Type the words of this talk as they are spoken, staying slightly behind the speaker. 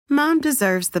Mom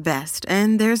deserves the best,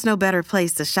 and there's no better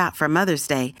place to shop for Mother's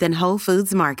Day than Whole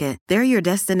Foods Market. They're your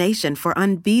destination for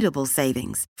unbeatable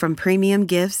savings, from premium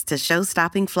gifts to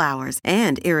show-stopping flowers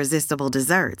and irresistible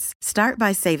desserts. Start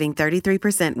by saving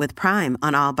 33% with Prime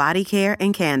on all body care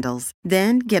and candles.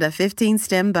 Then get a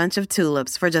 15-stem bunch of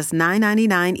tulips for just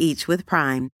 $9.99 each with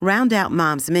Prime. Round out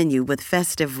Mom's menu with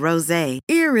festive rosé,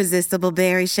 irresistible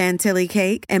berry chantilly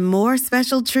cake, and more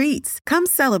special treats. Come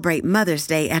celebrate Mother's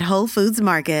Day at Whole Foods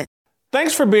Market.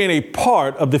 Thanks for being a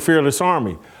part of the Fearless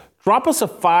Army. Drop us a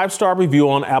 5-star review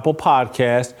on Apple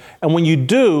Podcasts, and when you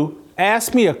do,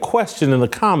 ask me a question in the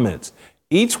comments.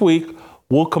 Each week,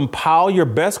 we'll compile your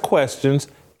best questions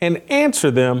and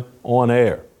answer them on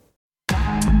air.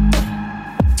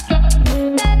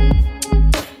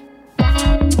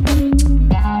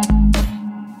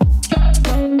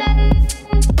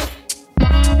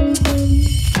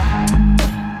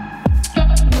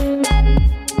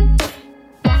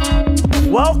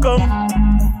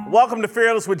 Welcome to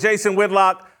Fearless with Jason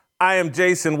Whitlock. I am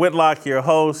Jason Whitlock, your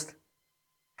host.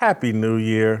 Happy New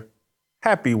Year.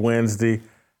 Happy Wednesday.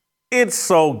 It's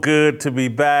so good to be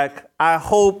back. I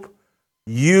hope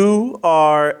you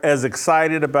are as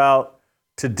excited about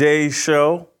today's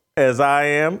show as I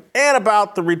am, and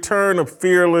about the return of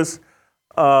Fearless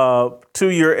to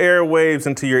your airwaves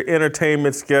and to your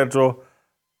entertainment schedule.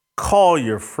 Call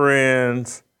your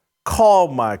friends. Call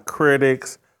my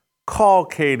critics. Call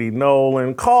Katie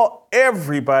Nolan. Call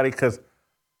everybody, because,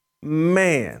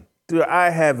 man, do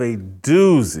I have a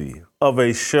doozy of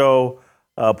a show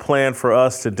planned for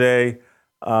us today.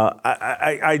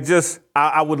 I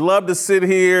would love to sit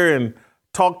here and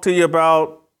talk to you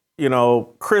about,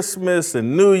 Christmas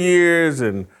and New Year's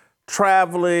and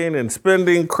traveling and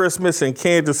spending Christmas in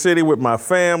Kansas City with my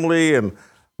family and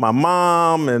my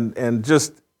mom and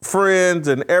just friends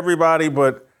and everybody,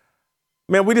 but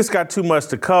man, we just got too much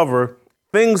to cover.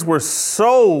 Things were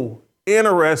so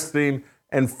interesting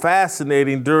and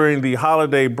fascinating during the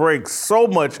holiday break. So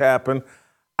much happened.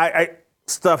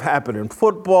 Stuff happened in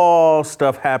football.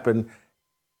 Stuff happened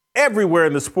everywhere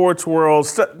in the sports world.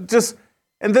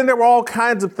 And then there were all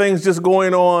kinds of things just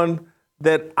going on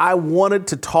that I wanted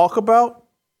to talk about.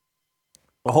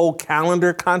 The whole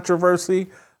calendar controversy,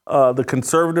 the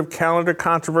conservative calendar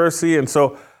controversy,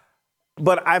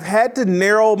 but I've had to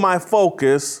narrow my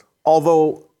focus,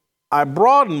 although I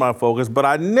broadened my focus, but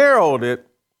I narrowed it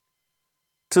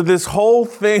to this whole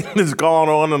thing that's gone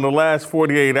on in the last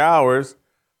 48 hours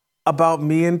about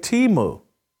me and Temu.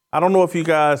 I don't know if you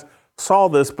guys saw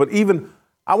this, but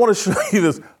I want to show you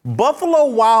this. Buffalo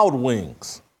Wild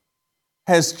Wings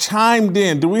has chimed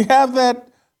in. Do we have that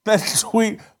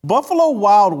tweet? Buffalo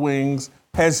Wild Wings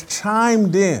has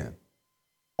chimed in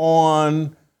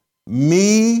on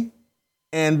me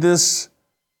and this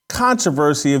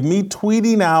controversy of me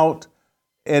tweeting out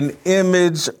an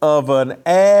image of an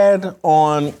ad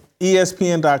on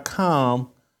ESPN.com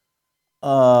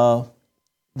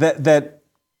that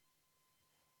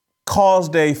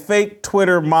caused a fake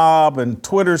Twitter mob and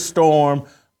Twitter storm.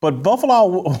 But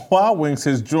Buffalo Wild Wings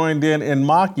has joined in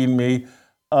mocking me.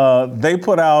 They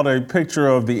put out a picture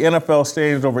of the NFL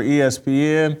stadiums over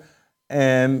ESPN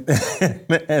and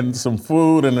some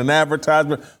food and an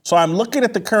advertisement. So I'm looking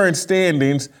at the current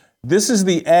standings. This is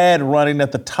the ad running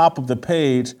at the top of the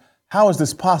page. How is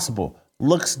this possible?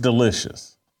 Looks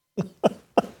delicious.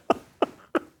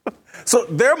 So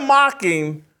they're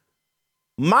mocking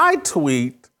my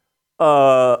tweet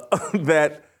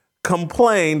that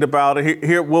complained about it.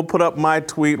 Here, we'll put up my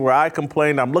tweet where I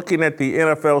complained. I'm looking at the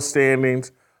NFL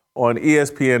standings on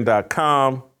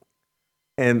ESPN.com.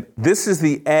 And this is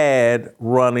the ad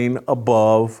running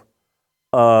above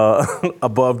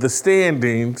the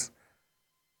standings.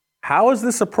 How is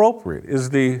this appropriate is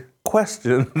the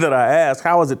question that I ask.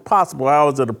 How is it possible? How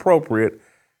is it appropriate?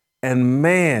 And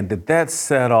man, did that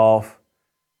set off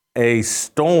a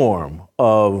storm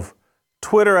of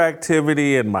Twitter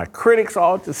activity, and my critics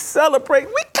all just celebrate.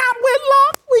 We got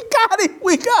Whitlock.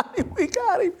 We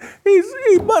got him. He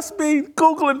must be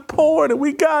Googling porn, and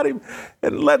we got him.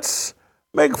 And let's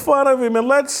make fun of him, and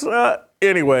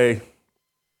anyway,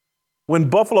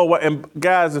 when and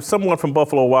guys, if someone from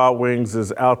Buffalo Wild Wings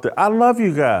is out there, I love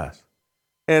you guys.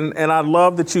 And I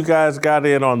love that you guys got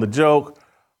in on the joke,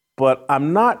 but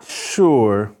I'm not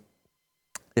sure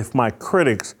if my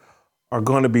critics are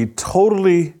going to be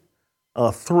totally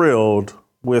thrilled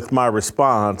with my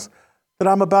response that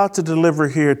I'm about to deliver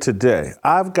here today.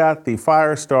 I've got the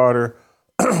fire starter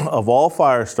of all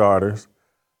fire starters.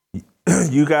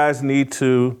 You guys need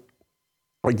to,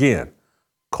 again,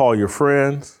 call your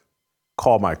friends,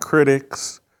 call my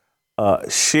critics,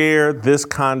 share this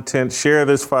content, share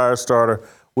this fire starter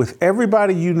with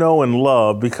everybody you know and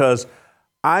love, because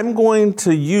I'm going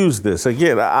to use this.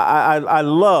 Again, I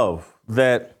love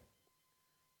that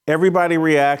everybody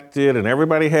reacted and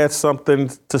everybody had something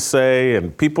to say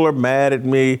and people are mad at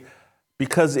me,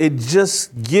 because it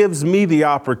just gives me the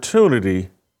opportunity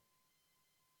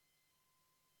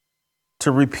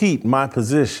to repeat my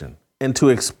position and to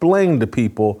explain to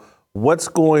people what's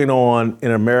going on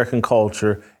in American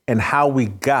culture and how we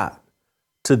got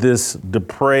to this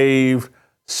depraved,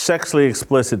 sexually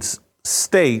explicit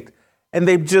state. And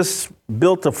they've just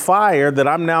built a fire that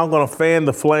I'm now going to fan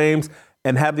the flames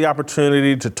and have the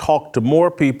opportunity to talk to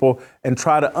more people and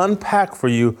try to unpack for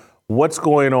you what's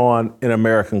going on in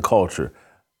American culture.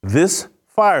 This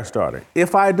fire starter,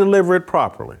 if I deliver it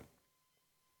properly,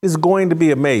 is going to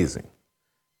be amazing.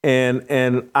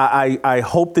 And I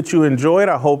hope that you enjoy it.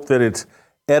 I hope that it's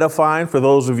edifying for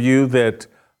those of you that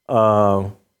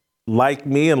like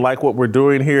me and like what we're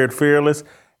doing here at Fearless.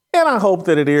 And I hope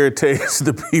that it irritates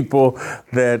the people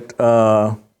that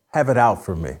have it out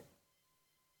for me,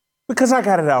 because I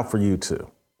got it out for you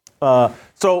too.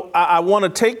 So I want to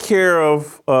take care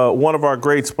of one of our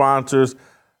great sponsors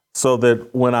so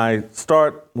that when I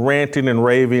start ranting and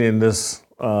raving in this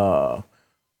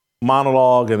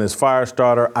monologue and this fire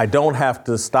starter, I don't have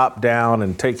to stop down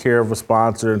and take care of a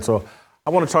sponsor. And so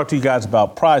I want to talk to you guys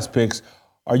about Prize Picks.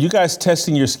 Are you guys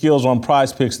testing your skills on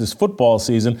Prize Picks this football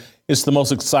season? It's the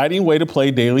most exciting way to play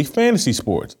daily fantasy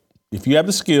sports. If you have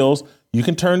the skills, you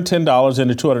can turn $10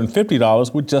 into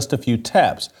 $250 with just a few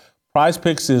taps. Prize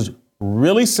Picks is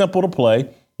really simple to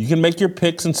play. You can make your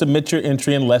picks and submit your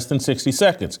entry in less than 60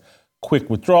 seconds. Quick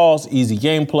withdrawals, easy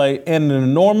gameplay, and an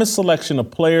enormous selection of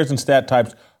players and stat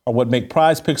types are what make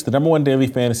Prize Picks the #1 daily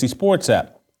fantasy sports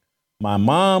app. My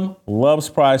mom loves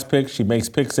Prize Picks. She makes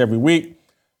picks every week.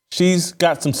 She's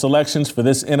got some selections for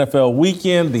this NFL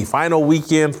weekend, the final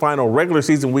regular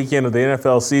season weekend of the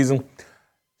NFL season.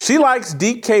 She likes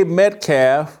DK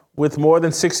Metcalf with more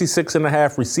than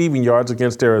 66.5 receiving yards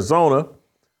against Arizona.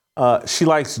 She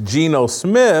likes Geno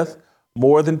Smith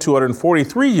more than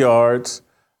 243 yards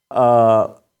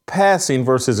passing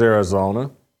versus Arizona.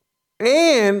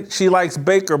 And she likes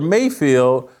Baker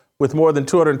Mayfield with more than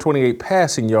 228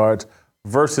 passing yards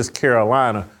versus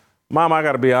Carolina. Mom, I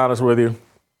got to be honest with you.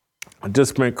 I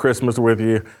just spent Christmas with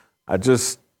you. I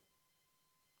just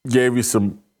gave you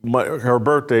some money. Her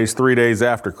birthday's 3 days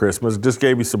after Christmas. Just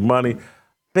gave you some money. I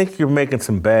think you're making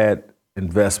some bad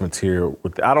investments here.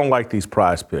 I don't like these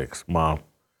Prize Picks, Mom.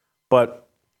 But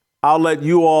I'll let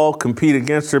you all compete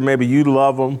against her. Maybe you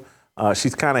love them.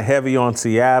 She's kind of heavy on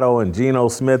Seattle and Geno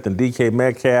Smith and DK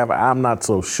Metcalf. I'm not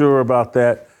so sure about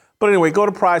that. But anyway, go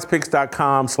to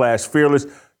prizepicks.com/fearless.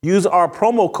 Use our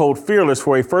promo code FEARLESS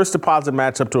for a first deposit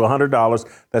match up to $100.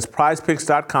 That's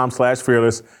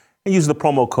prizepicks.com/fearless. And use the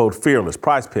promo code FEARLESS.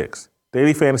 Prize Picks,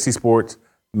 daily fantasy sports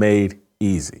made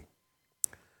easy.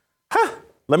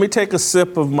 Let me take a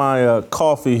sip of my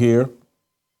coffee here,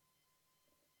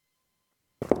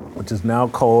 which is now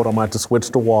cold. I might have to switch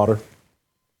to water.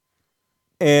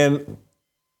 And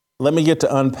let me get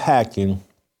to unpacking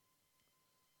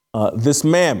this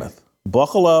mammoth.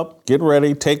 Buckle up, get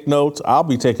ready, take notes. I'll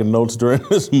be taking notes during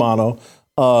this mono.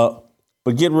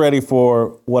 But get ready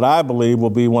for what I believe will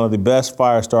be one of the best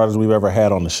fire starters we've ever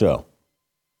had on the show.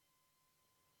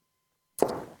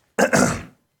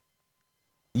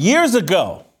 Years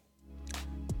ago,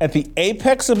 at the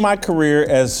apex of my career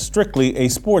as strictly a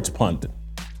sports pundit,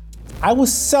 I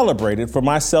was celebrated for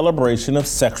my celebration of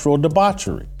sexual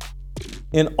debauchery.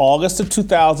 In August of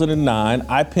 2009,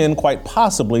 I penned quite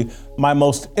possibly my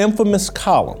most infamous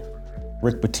column.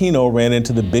 Rick Pitino ran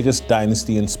into the biggest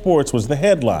dynasty in sports was the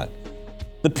headline.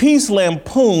 The piece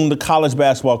lampooned the college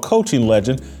basketball coaching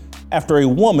legend after a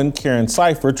woman, Karen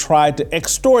Cypher, tried to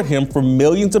extort him for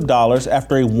millions of dollars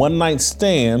after a one-night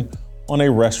stand on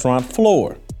a restaurant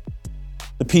floor.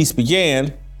 The piece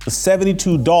began, the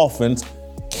 72 Dolphins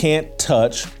can't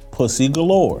touch pussy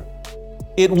galore.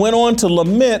 It went on to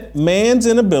lament man's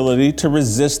inability to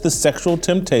resist the sexual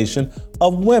temptation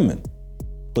of women.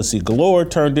 Pussy Galore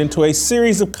turned into a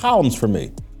series of columns for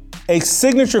me, a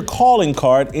signature calling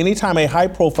card anytime a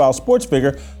high-profile sports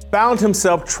figure found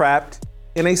himself trapped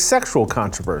in a sexual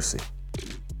controversy.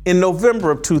 In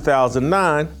November of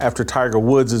 2009, after Tiger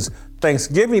Woods'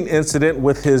 Thanksgiving incident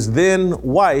with his then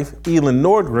wife, Elin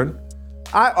Nordgren,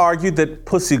 I argued that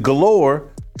Pussy Galore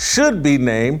should be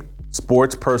named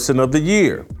Sports Person of the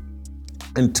Year.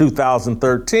 In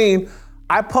 2013,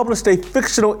 I published a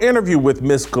fictional interview with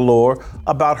Miss Galore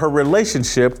about her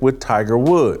relationship with Tiger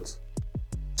Woods.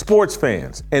 Sports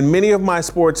fans and many of my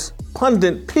sports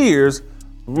pundit peers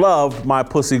loved my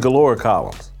Pussy Galore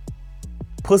columns.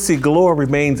 Pussy galore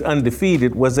remains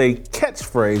undefeated was a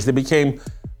catchphrase that became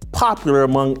popular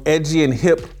among edgy and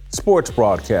hip sports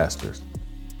broadcasters.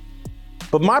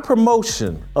 But my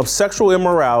promotion of sexual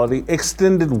immorality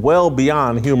extended well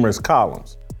beyond humorous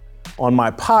columns. On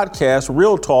my podcast,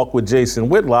 Real Talk with Jason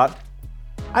Whitlock,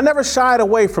 I never shied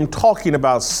away from talking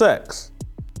about sex.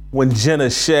 When Jenna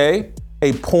Shea,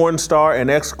 a porn star and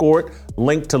escort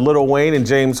linked to Lil Wayne and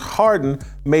James Harden,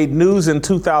 made news in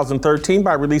 2013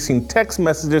 by releasing text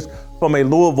messages from a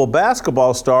Louisville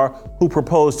basketball star who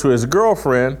proposed to his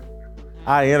girlfriend,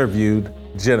 I interviewed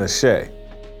Jenna Shea.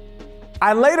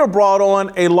 I later brought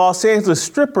on a Los Angeles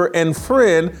stripper and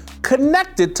friend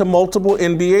connected to multiple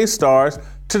NBA stars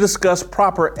to discuss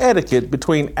proper etiquette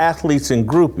between athletes and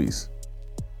groupies.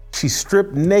 She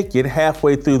stripped naked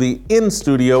halfway through the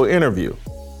in-studio interview.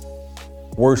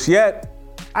 Worse yet,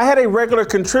 I had a regular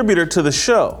contributor to the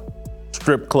show,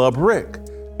 Strip Club Rick,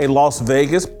 a Las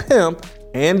Vegas pimp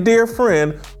and dear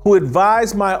friend who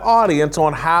advised my audience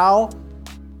on how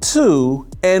to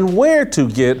and where to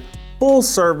get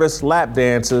full-service lap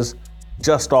dances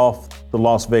just off the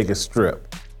Las Vegas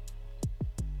Strip.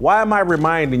 Why am I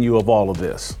reminding you of all of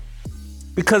this?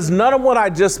 Because none of what I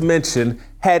just mentioned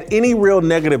had any real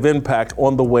negative impact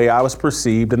on the way I was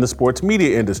perceived in the sports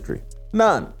media industry.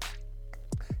 None.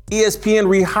 ESPN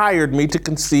rehired me to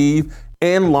conceive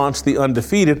and launch The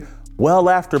Undefeated well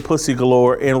after Pussy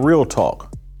Galore and Real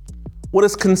Talk. What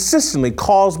has consistently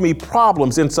caused me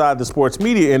problems inside the sports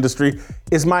media industry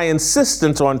is my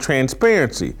insistence on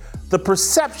transparency, the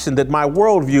perception that my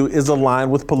worldview is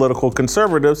aligned with political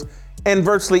conservatives, and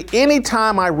virtually any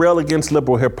time I rail against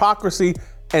liberal hypocrisy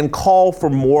and call for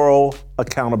moral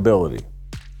accountability.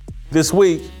 This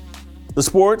week, the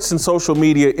sports and social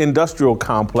media industrial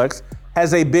complex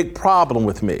has a big problem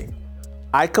with me.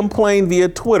 I complained via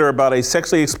Twitter about a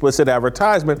sexually explicit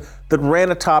advertisement that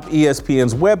ran atop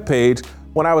ESPN's webpage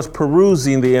when I was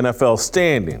perusing the NFL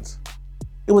standings.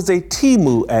 It was a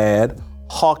Temu ad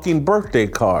hawking birthday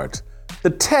cards. The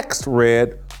text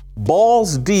read,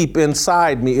 "Balls deep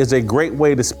inside me is a great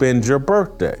way to spend your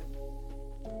birthday."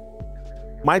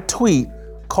 My tweet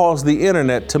caused the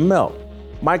internet to melt.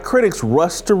 My critics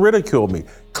rushed to ridicule me,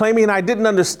 claiming I didn't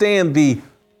understand the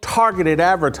targeted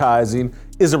advertising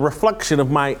is a reflection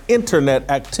of my internet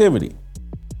activity.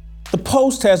 The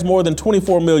post has more than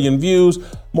 24 million views,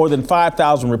 more than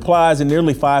 5,000 replies, and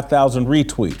nearly 5,000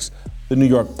 retweets. The New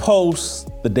York Post,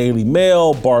 the Daily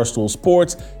Mail, Barstool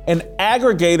Sports, and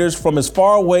aggregators from as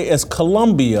far away as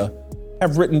Colombia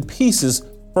have written pieces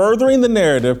furthering the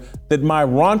narrative that my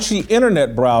raunchy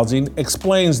internet browsing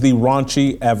explains the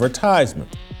raunchy advertisement.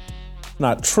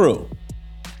 Not true.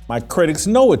 My critics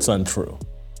know it's untrue.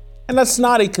 And that's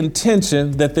not a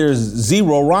contention that there's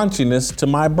zero raunchiness to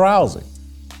my browsing.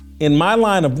 In my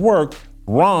line of work,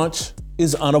 raunch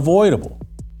is unavoidable.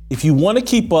 If you want to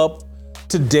keep up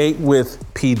to date with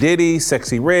P. Diddy,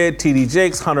 Sexy Red, T.D.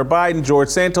 Jakes, Hunter Biden, George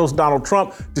Santos, Donald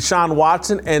Trump, Deshaun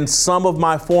Watson, and some of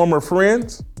my former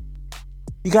friends,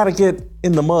 you got to get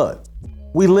in the mud.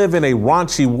 We live in a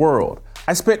raunchy world.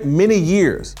 I spent many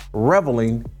years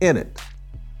reveling in it.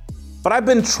 But I've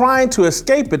been trying to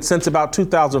escape it since about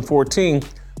 2014,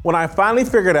 when I finally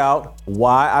figured out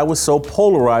why I was so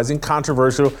polarizing,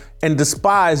 controversial, and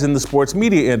despised in the sports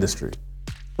media industry.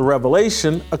 The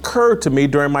revelation occurred to me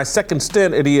during my second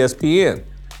stint at ESPN.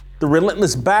 The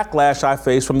relentless backlash I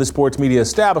faced from the sports media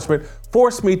establishment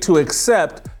forced me to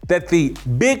accept that the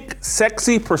big,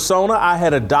 sexy persona I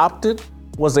had adopted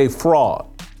was a fraud.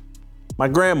 My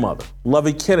grandmother,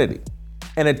 Lovey Kennedy,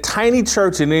 and a tiny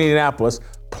church in Indianapolis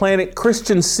planted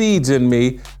Christian seeds in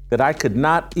me that I could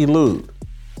not elude.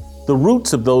 The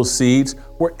roots of those seeds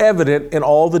were evident in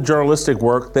all the journalistic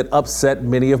work that upset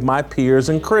many of my peers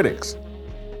and critics.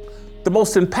 The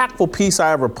most impactful piece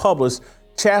I ever published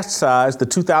chastised the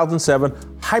 2007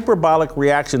 hyperbolic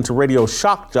reaction to radio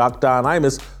shock jock Don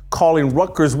Imus calling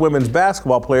Rutgers women's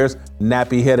basketball players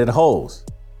nappy-headed hoes.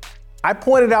 I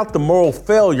pointed out the moral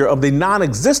failure of the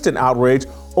non-existent outrage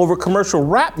over commercial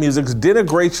rap music's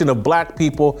denigration of black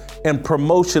people and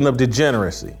promotion of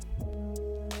degeneracy.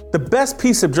 The best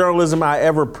piece of journalism I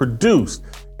ever produced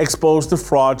exposed the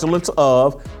fraudulence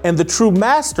of and the true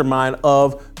mastermind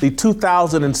of the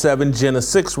 2007 Gen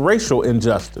 6 racial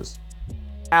injustice.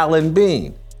 Alan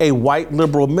Bean, a white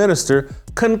liberal minister,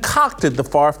 concocted the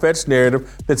far-fetched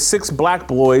narrative that 6 black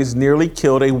boys nearly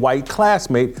killed a white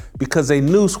classmate because a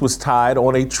noose was tied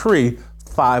on a tree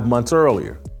 5 months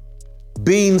earlier.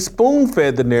 Bean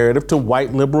spoon-fed the narrative to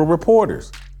white liberal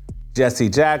reporters. Jesse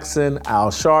Jackson,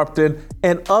 Al Sharpton,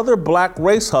 and other black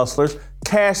race hustlers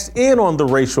cashed in on the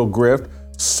racial grift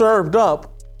served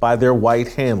up by their white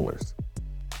handlers.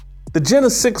 The Gen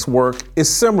 6 work is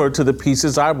similar to the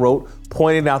pieces I wrote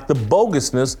pointing out the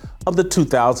bogusness of the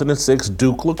 2006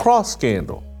 Duke lacrosse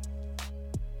scandal.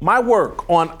 My work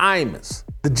on Imus,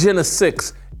 the Gen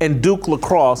 6, and Duke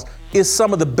lacrosse is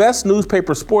some of the best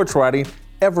newspaper sports writing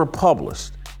ever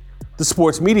published. The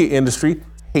sports media industry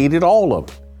hated all of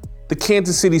it. The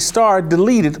Kansas City Star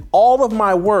deleted all of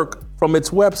my work from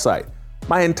its website,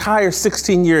 my entire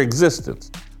 16-year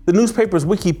existence. The newspaper's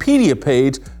Wikipedia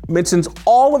page mentions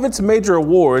all of its major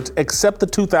awards except the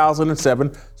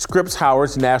 2007 Scripps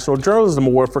Howard's National Journalism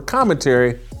Award for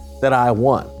commentary that I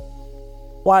won.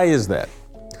 Why is that?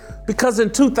 Because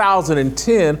in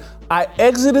 2010, I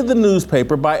exited the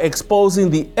newspaper by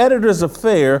exposing the editor's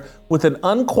affair with an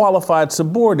unqualified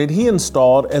subordinate he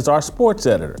installed as our sports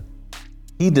editor.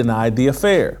 He denied the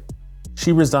affair.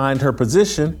 She resigned her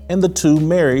position, and the two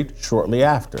married shortly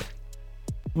after.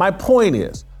 My point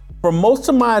is, for most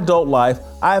of my adult life,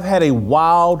 I've had a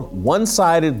wild,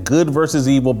 one-sided good versus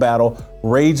evil battle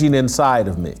raging inside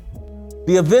of me.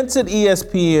 The events at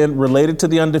ESPN related to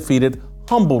the undefeated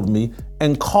humbled me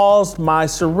and caused my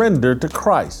surrender to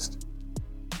Christ.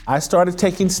 I started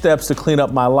taking steps to clean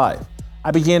up my life.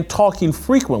 I began talking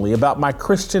frequently about my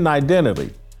Christian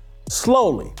identity.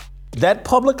 Slowly, that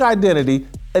public identity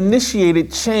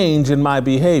initiated change in my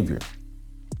behavior.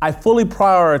 I fully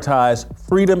prioritized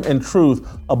freedom and truth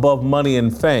above money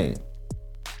and fame.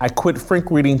 I quit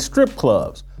frequenting strip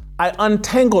clubs. I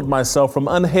untangled myself from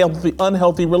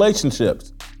unhealthy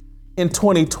relationships. In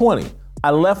 2020,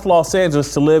 I left Los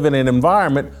Angeles to live in an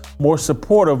environment more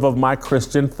supportive of my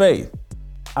Christian faith.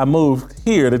 I moved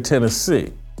here to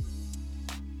Tennessee.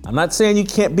 I'm not saying you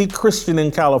can't be Christian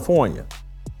in California.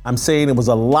 I'm saying it was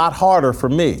a lot harder for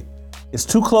me. It's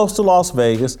too close to Las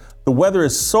Vegas. The weather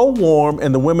is so warm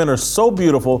and the women are so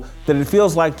beautiful that it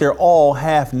feels like they're all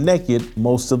half naked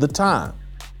most of the time.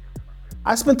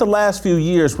 I spent the last few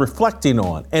years reflecting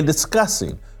on and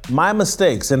discussing my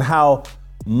mistakes and how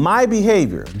my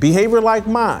behavior like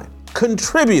mine,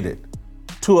 contributed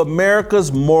to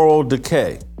America's moral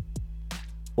decay.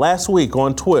 Last week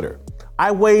on Twitter,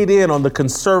 I weighed in on the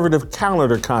conservative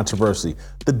calendar controversy,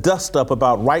 the dust-up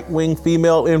about right-wing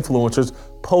female influencers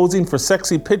posing for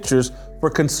sexy pictures for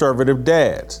conservative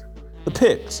dads. The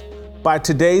pics, by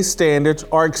today's standards,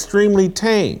 are extremely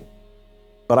tame.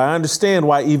 But I understand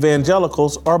why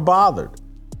evangelicals are bothered.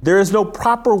 There is no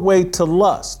proper way to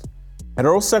lust.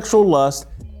 Heterosexual lust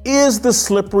is the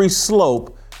slippery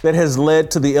slope that has led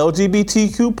to the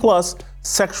LGBTQ plus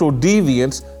sexual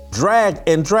deviance,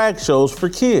 drag shows for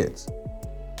kids.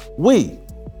 We,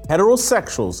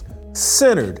 heterosexuals,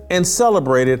 centered and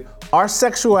celebrated our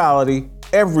sexuality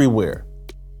everywhere.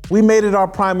 We made it our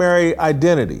primary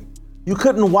identity. You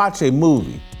couldn't watch a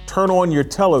movie, turn on your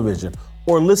television,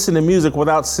 or listen to music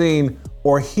without seeing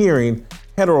or hearing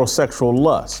heterosexual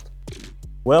lust.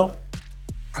 Well,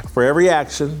 for every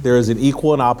action, there is an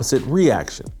equal and opposite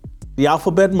reaction. The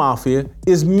alphabet mafia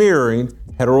is mirroring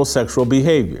heterosexual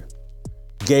behavior.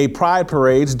 Gay pride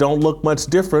parades don't look much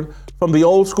different from the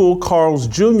old school Carl's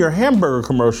Jr. hamburger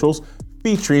commercials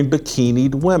featuring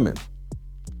bikinied women.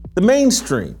 The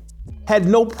mainstream had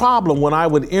no problem when I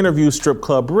would interview Strip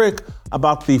Club Rick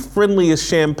about the friendliest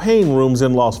champagne rooms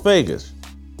in Las Vegas.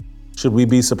 Should we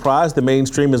be surprised the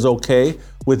mainstream is okay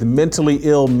with mentally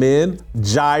ill men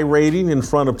gyrating in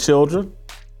front of children?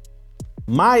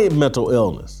 My mental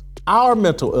illness, our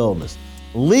mental illness,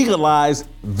 legalized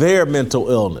their mental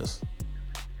illness.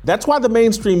 That's why the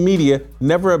mainstream media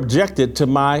never objected to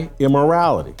my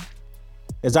immorality.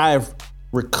 As I have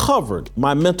recovered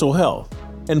my mental health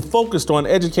and focused on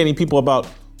educating people about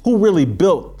who really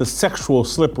built the sexual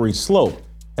slippery slope,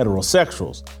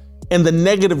 heterosexuals, and the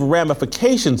negative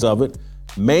ramifications of it,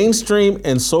 mainstream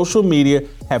and social media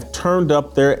have turned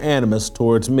up their animus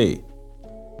towards me.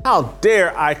 How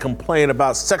dare I complain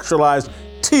about sexualized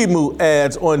Temu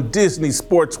ads on Disney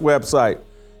Sports website?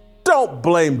 Don't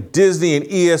blame Disney and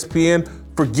ESPN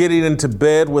for getting into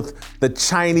bed with the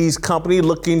Chinese company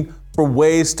looking for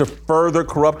ways to further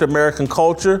corrupt American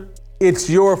culture. It's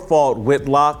your fault,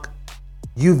 Whitlock.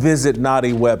 You visit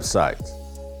naughty websites.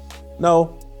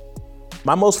 No,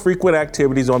 my most frequent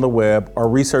activities on the web are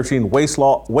researching weight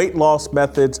loss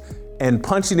methods and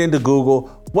punching into Google,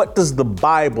 what does the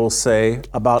Bible say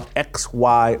about X,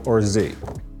 Y, or Z?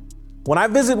 When I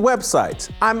visit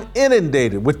websites, I'm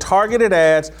inundated with targeted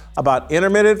ads about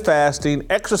intermittent fasting,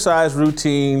 exercise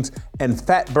routines, and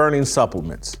fat-burning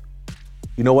supplements.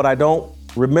 You know what I don't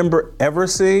remember ever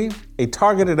seeing? A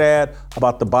targeted ad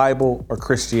about the Bible or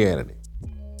Christianity.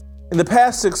 In the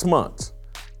past 6 months,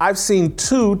 I've seen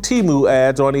 2 Temu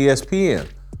ads on ESPN,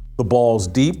 the Balls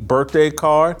Deep birthday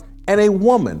card, and a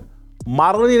woman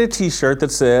modeling a t-shirt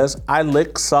that says, "I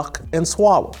lick, suck, and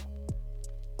swallow."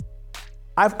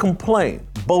 I've complained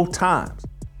both times.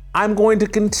 I'm going to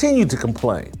continue to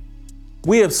complain.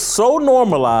 We have so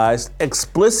normalized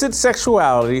explicit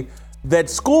sexuality that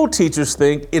school teachers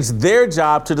think it's their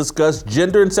job to discuss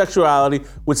gender and sexuality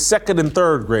with second and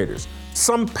third graders.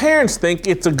 Some parents think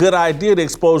it's a good idea to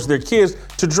expose their kids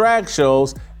to drag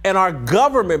shows, and our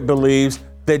government believes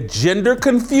that gender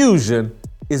confusion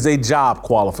is a job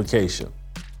qualification.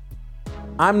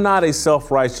 I'm not a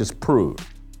self-righteous prude.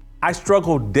 I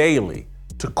struggle daily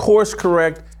to course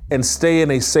correct and stay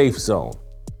in a safe zone.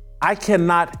 I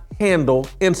cannot handle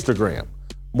Instagram.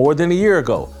 More than a year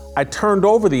ago, I turned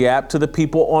over the app to the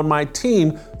people on my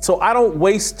team so I don't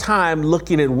waste time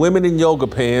looking at women in yoga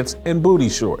pants and booty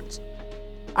shorts.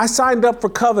 I signed up for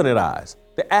Covenant Eyes,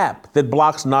 the app that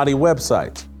blocks naughty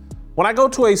websites. When I go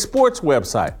to a sports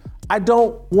website, I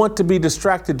don't want to be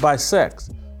distracted by sex.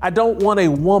 I don't want a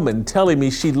woman telling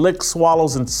me she licks,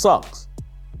 swallows, and sucks.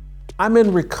 I'm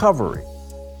in recovery.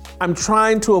 I'm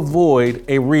trying to avoid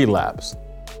a relapse.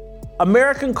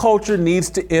 American culture needs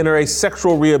to enter a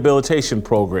sexual rehabilitation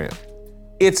program.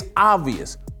 It's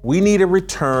obvious we need a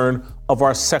return of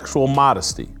our sexual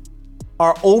modesty.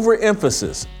 Our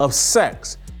overemphasis of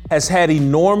sex has had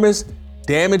enormous,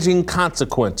 damaging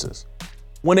consequences.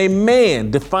 When a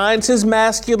man defines his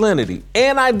masculinity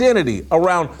and identity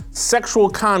around sexual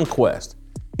conquest,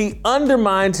 he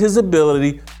undermines his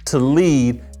ability to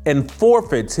lead and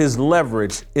forfeits his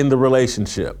leverage in the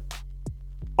relationship.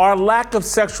 Our lack of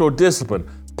sexual discipline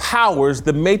powers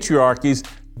the matriarchy's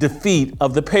defeat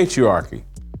of the patriarchy.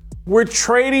 We're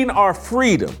trading our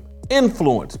freedom,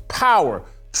 influence, power,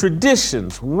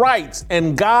 traditions, rights,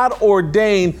 and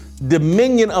God-ordained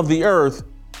dominion of the earth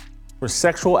for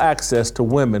sexual access to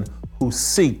women who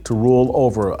seek to rule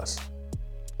over us.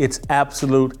 It's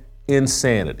absolute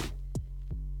insanity.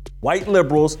 White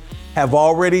liberals have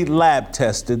already lab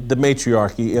tested the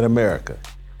matriarchy in America.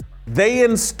 They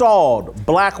installed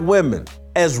black women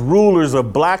as rulers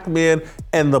of black men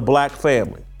and the black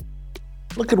family.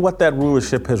 Look at what that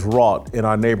rulership has wrought in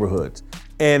our neighborhoods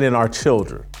and in our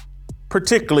children,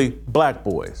 particularly black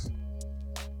boys.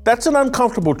 That's an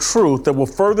uncomfortable truth that will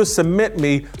further cement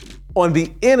me on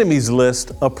the enemies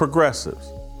list of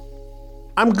progressives.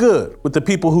 I'm good with the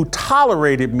people who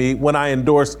tolerated me when I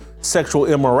endorsed sexual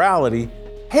immorality,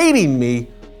 hating me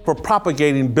for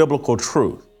propagating biblical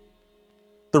truth.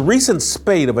 The recent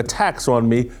spate of attacks on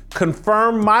me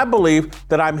confirm my belief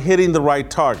that I'm hitting the right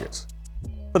targets.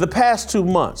 For the past 2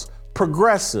 months,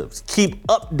 progressives keep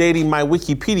updating my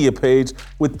Wikipedia page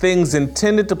with things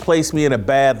intended to place me in a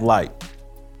bad light.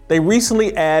 They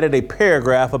recently added a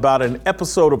paragraph about an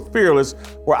episode of Fearless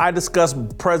where I discuss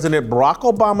President Barack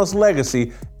Obama's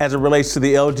legacy as it relates to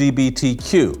the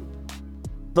LGBTQ.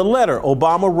 The letter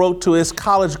Obama wrote to his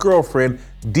college girlfriend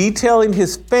detailing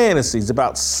his fantasies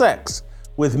about sex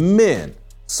with men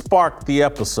sparked the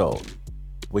episode.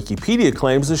 Wikipedia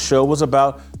claims the show was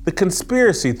about the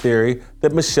conspiracy theory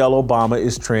that Michelle Obama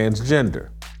is transgender.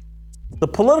 The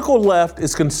political left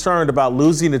is concerned about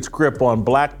losing its grip on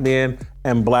black men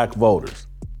and black voters.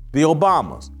 The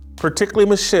Obamas, particularly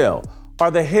Michelle,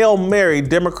 are the Hail Mary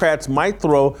Democrats might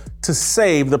throw to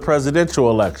save the presidential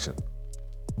election.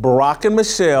 Barack and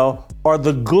Michelle are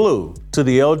the glue to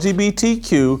the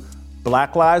LGBTQ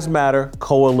Black Lives Matter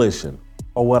coalition,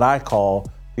 or what I call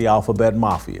the Alphabet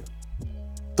Mafia.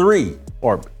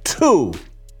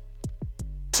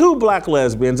 Two black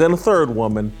lesbians and a third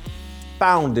woman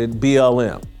founded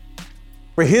BLM.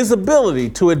 For his ability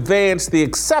to advance the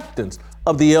acceptance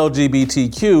of the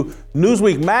LGBTQ,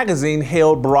 Newsweek magazine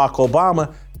hailed Barack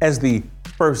Obama as the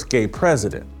first gay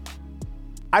president.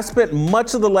 I spent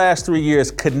much of the last 3 years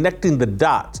connecting the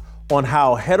dots on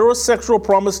how heterosexual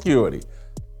promiscuity,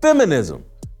 feminism,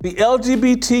 the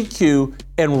LGBTQ,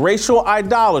 and racial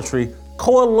idolatry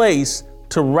coalesce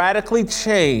to radically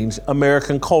change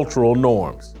American cultural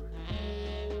norms.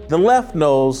 The left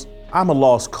knows I'm a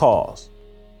lost cause.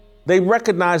 They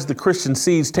recognize the Christian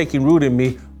seeds taking root in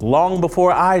me long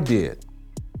before I did.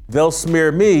 They'll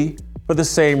smear me for the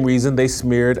same reason they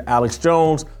smeared Alex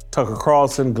Jones, Tucker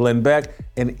Carlson, Glenn Beck,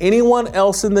 and anyone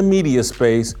else in the media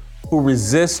space who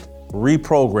resist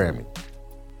reprogramming.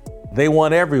 They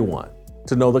want everyone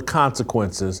to know the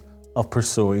consequences of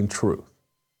pursuing truth.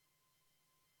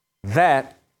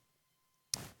 That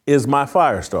is my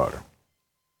fire starter.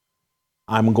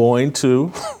 I'm going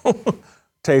to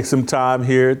take some time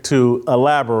here to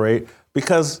elaborate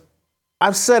because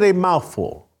I've said a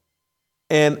mouthful.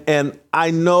 And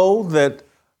I know that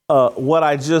what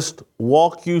I just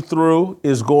walked you through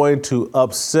is going to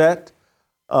upset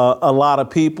a lot of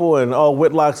people, and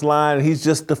Whitlock's lying, and he's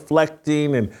just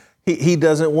deflecting, and he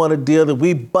doesn't want to deal, that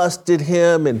we busted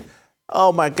him, and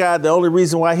oh my God, the only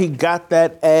reason why he got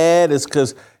that ad is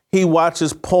because he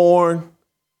watches porn.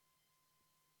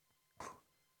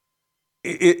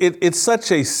 It's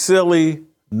such a silly,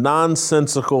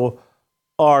 nonsensical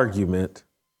argument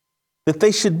that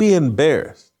they should be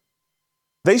embarrassed.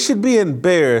 They should be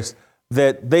embarrassed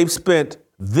that they've spent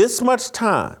this much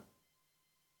time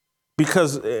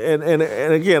because, and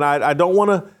again, I don't want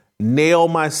to nail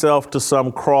myself to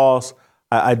some cross.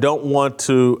 I don't want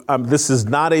to, this is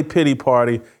not a pity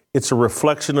party. It's a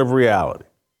reflection of reality.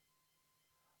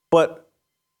 But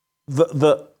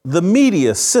the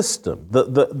media system,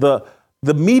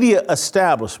 the media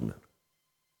establishment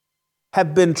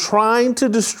have been trying to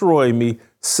destroy me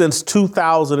since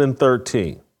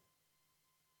 2013.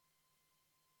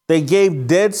 They gave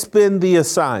Deadspin the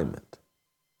assignment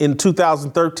in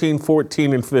 2013,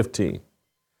 14, and 15.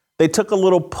 They took a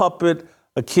little puppet,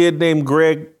 a kid named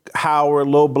Greg Howard,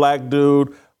 little black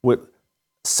dude with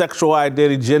sexual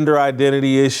identity, gender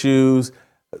identity issues,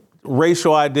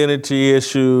 racial identity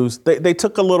issues. They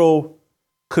took a little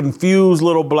confused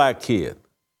little black kid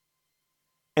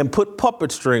and put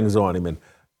puppet strings on him, and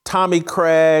Tommy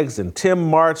Craggs and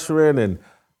Tim Marchman and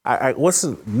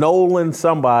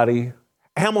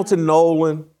Hamilton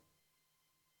Nolan.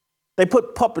 They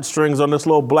put puppet strings on this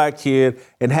little black kid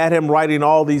and had him writing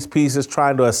all these pieces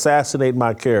trying to assassinate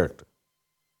my character.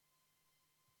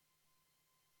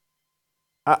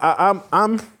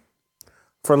 I'm,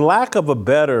 for lack of a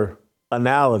better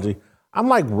analogy, I'm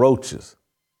like roaches.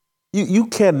 You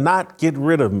cannot get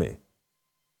rid of me.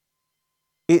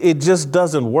 It just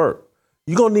doesn't work.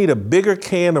 You're going to need a bigger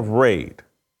can of Raid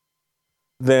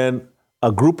than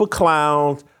a group of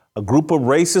clowns, a group of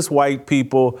racist white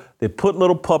people that put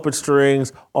little puppet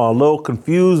strings on a little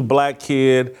confused black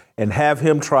kid and have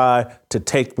him try to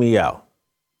take me out.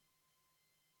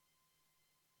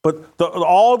 But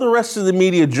all the rest of the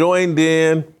media joined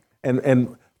in,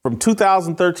 and from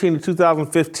 2013 to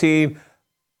 2015,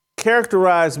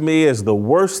 characterized me as the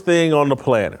worst thing on the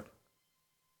planet.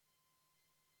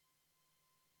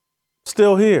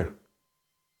 Still here.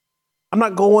 I'm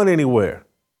not going anywhere.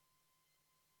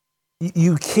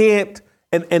 You can't,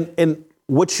 and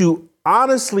what you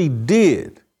honestly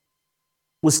did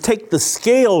was take the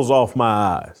scales off my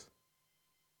eyes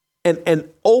and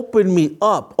open me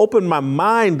up, open my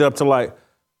mind up to like,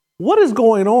 what is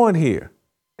going on here?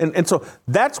 And so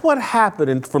that's what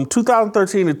happened from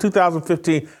 2013 to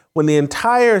 2015 when the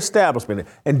entire establishment,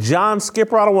 and John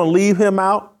Skipper, I don't want to leave him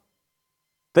out,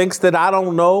 thinks that I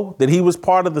don't know that he was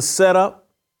part of the setup.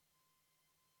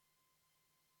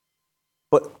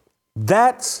 But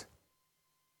that's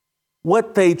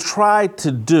what they tried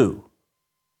to do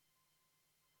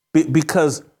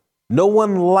because no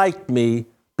one liked me,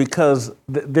 because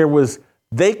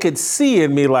they could see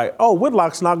in me like, oh,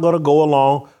 Whitlock's not going to go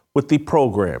along with the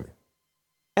programming.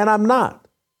 And I'm not.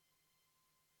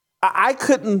 I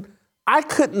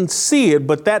couldn't see it,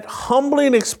 but that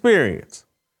humbling experience,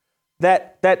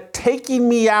 that taking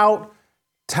me out,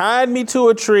 tied me to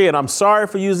a tree, and I'm sorry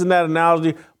for using that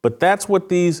analogy, but that's what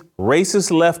these racist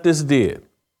leftists did.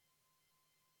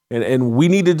 And we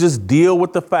need to just deal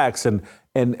with the facts.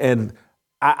 And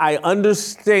I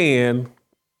understand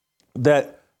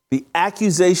that the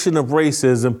accusation of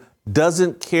racism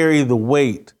doesn't carry the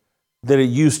weight that it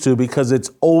used to because it's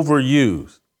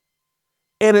overused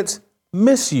and it's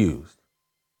misused.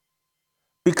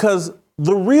 Because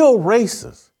the real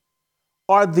racists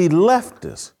are the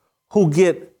leftists who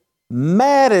get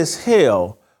mad as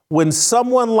hell when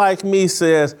someone like me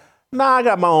says, nah, I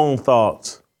got my own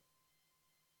thoughts.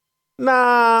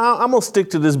 Nah, I'm going to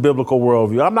stick to this biblical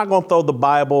worldview. I'm not going to throw the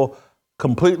Bible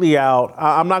completely out.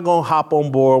 I'm not going to hop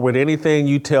on board with anything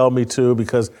you tell me to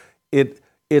because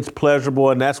it's pleasurable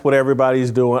and that's what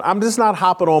everybody's doing. I'm just not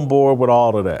hopping on board with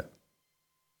all of that.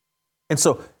 And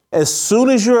so as soon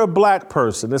as you're a black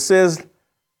person that says,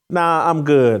 nah, I'm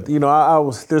good. You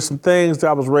know, there's some things that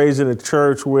I was raised in a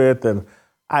church with, and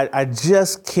I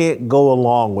just can't go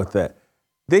along with that.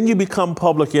 Then you become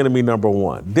public enemy number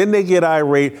one. Then they get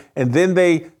irate, and then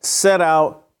they set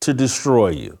out to destroy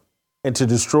you and to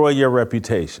destroy your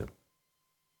reputation.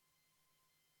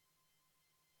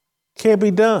 Can't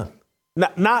be done.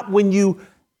 Not when you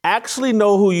actually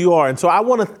know who you are. And so I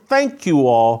want to thank you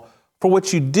all for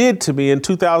what you did to me in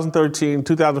 2013,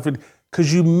 2015,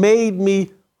 because you made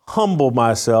me humble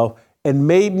myself and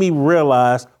made me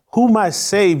realize who my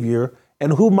Savior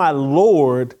and who my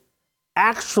Lord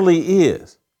actually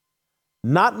is.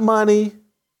 Not money,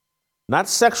 not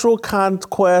sexual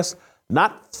conquest,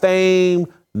 not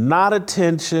fame, not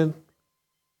attention.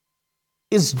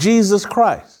 It's Jesus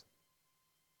Christ.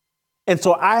 And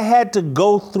so I had to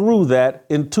go through that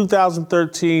in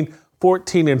 2013,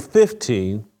 14, and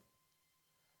 15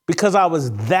 because I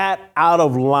was that out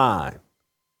of line.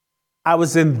 I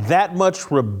was in that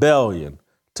much rebellion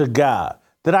to God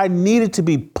that I needed to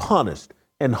be punished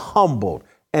and humbled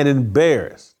and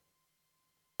embarrassed.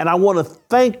 And I want to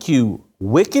thank you,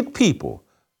 wicked people,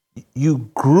 you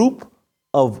group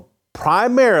of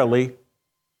primarily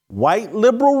white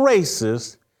liberal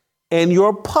racists and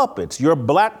your puppets, your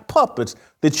black puppets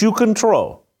that you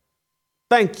control.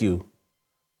 Thank you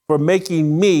for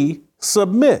making me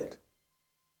submit.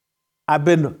 I've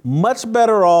been much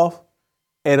better off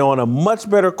and on a much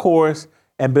better course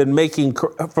and been making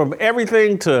from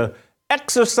everything to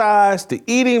exercise, to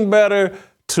eating better,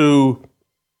 to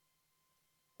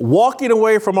walking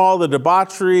away from all the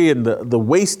debauchery and the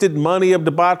wasted money of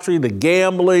debauchery, the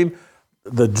gambling,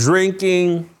 the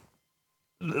drinking,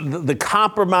 the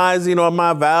compromising on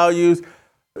my values.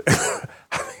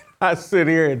 I sit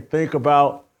here and think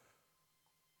about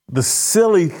the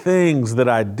silly things that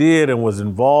I did and was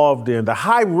involved in, the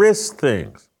high risk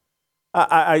things.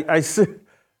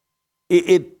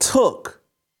 It took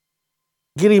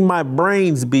getting my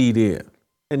brains beat in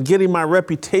and getting my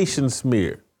reputation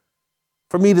smeared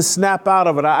for me to snap out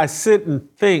of it. I sit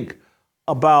and think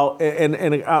about, and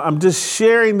I'm just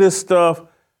sharing this stuff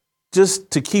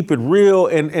just to keep it real,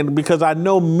 and because I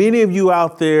know many of you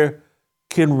out there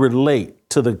can relate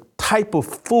to the type of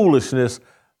foolishness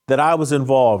that I was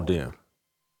involved in.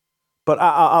 But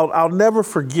I'll never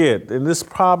forget, and this is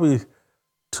probably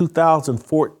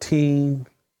 2014,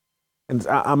 and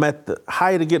I'm at the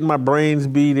height of getting my brains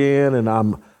beat in, and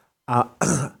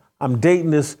I'm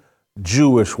dating this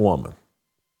Jewish woman.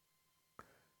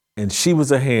 And she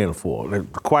was a handful.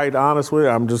 And quite honest with you,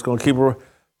 I'm just going to keep her.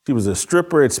 She was a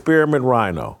stripper at Spearmint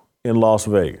Rhino in Las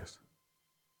Vegas.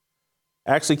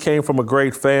 Actually came from a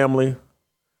great family.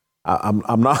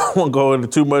 I'm not going to go into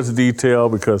too much detail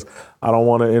because I don't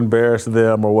want to embarrass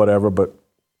them or whatever, but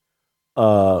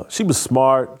she was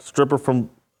smart, stripper from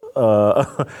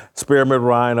Spearmint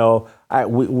Rhino.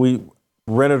 We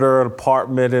rented her an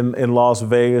apartment in Las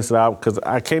Vegas because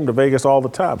I came to Vegas all the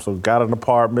time, so got an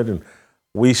apartment and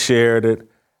we shared it.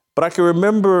 But I can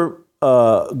remember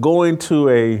going to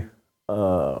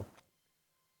a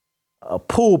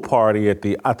pool party at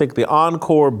the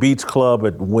Encore Beach Club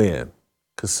at Wynn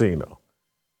Casino.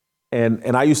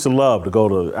 And I used to love to go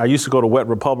to Wet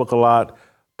Republic a lot,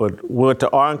 but went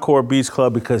to Encore Beach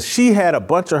Club because she had a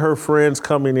bunch of her friends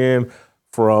coming in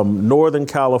from Northern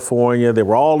California. They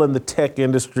were all in the tech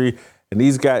industry, and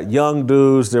these got young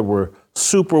dudes that were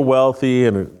super wealthy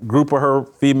and a group of her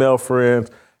female friends.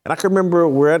 And I can remember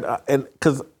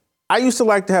because I used to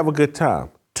like to have a good time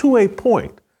to a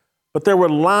point, but there were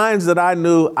lines that I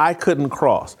knew I couldn't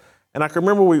cross. And I can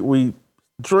remember we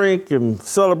drink and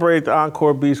celebrate the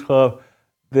Encore Beach Club.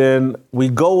 Then we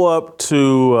go up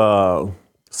to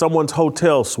someone's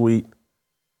hotel suite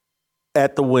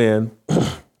at the Wynn,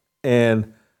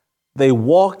 and they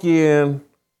walk in.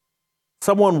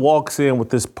 Someone walks in with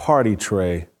this party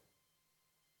tray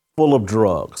full of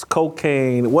drugs,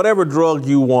 cocaine, whatever drug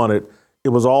you wanted, it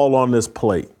was all on this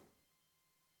plate.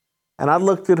 And I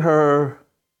looked at her,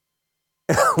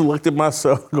 and I looked at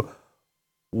myself, and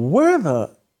go,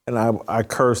 and I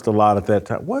cursed a lot at that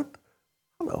time. What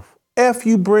the F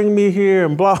you bring me here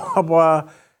and blah, blah, blah.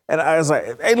 And I was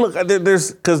like, hey, look,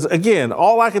 because again,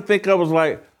 all I could think of was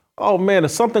like, oh man,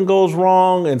 if something goes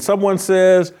wrong and someone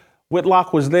says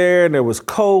Whitlock was there and there was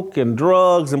coke and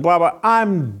drugs and blah, blah,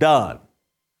 I'm done.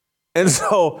 And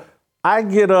so I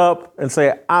get up and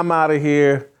say, I'm out of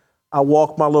here. I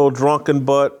walk my little drunken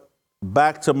butt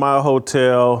back to my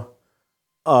hotel.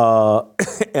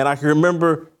 And I can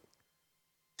remember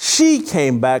she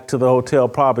came back to the hotel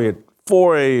probably at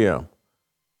 4 a.m.,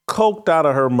 coked out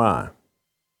of her mind,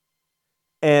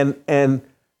 and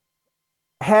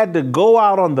had to go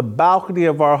out on the balcony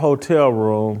of our hotel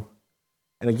room.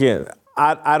 And again,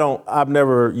 I've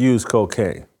never used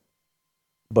cocaine,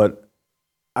 but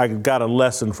I got a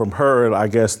lesson from her, I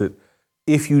guess, that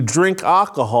if you drink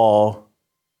alcohol,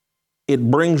 it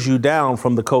brings you down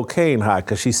from the cocaine high,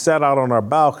 because she sat out on our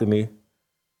balcony,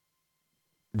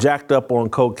 jacked up on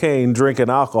cocaine, drinking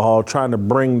alcohol, trying to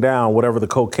bring down whatever the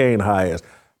cocaine high is.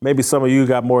 Maybe some of you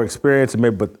got more experience,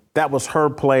 but that was her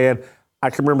plan.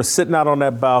 I can remember sitting out on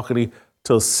that balcony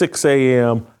till 6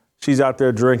 a.m. She's out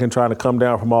there drinking, trying to come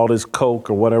down from all this coke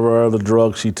or whatever other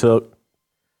drugs she took.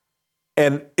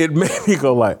 And it made me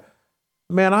go like,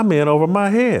 man, I'm in over my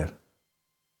head.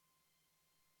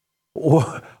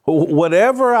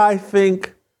 Whatever I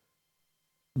think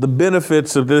the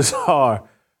benefits of this are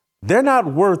they're not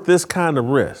worth this kind of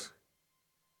risk.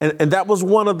 And that was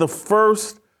one of the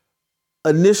first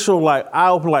initial,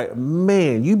 I was like,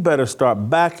 man, you better start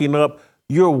backing up.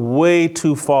 You're way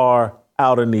too far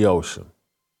out in the ocean.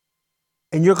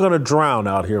 And you're going to drown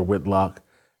out here, Whitlock.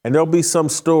 And there'll be some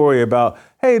story about,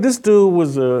 hey, this dude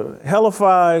was a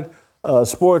hellified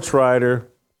sports writer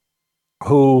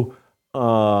who,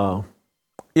 was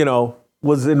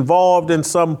involved in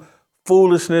some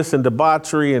foolishness and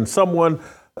debauchery, and someone,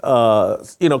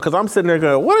 because I'm sitting there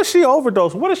going, what if she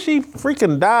overdosed? What if she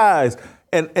freaking dies?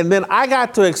 And then I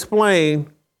got to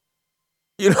explain,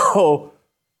 hey,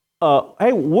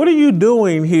 what are you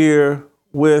doing here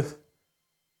with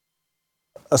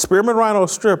a spearmint rhino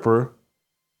stripper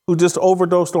who just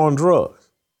overdosed on drugs?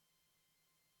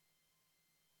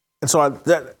 And so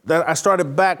I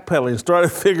started backpedaling,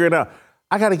 started figuring out,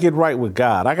 I got to get right with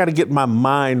God. I got to get my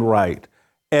mind right.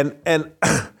 And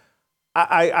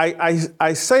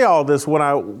I say all this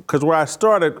because where I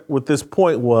started with this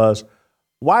point was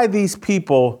why these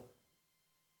people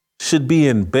should be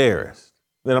embarrassed.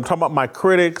 And I'm talking about my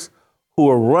critics who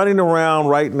are running around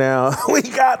right now. We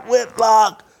got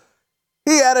Whitlock.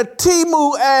 He had a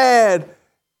Temu ad.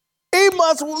 He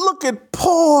must look at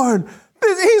porn.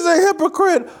 He's a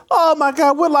hypocrite. Oh my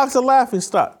God, Whitlock's a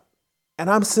laughingstock. And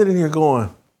I'm sitting here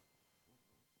going,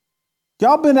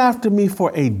 y'all been after me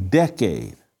for a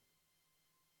decade.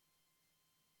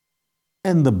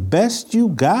 And the best you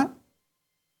got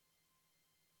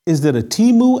is that a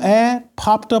Temu ad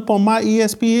popped up on my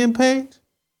ESPN page?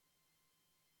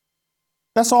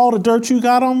 That's all the dirt you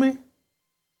got on me?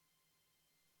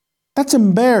 That's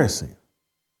embarrassing.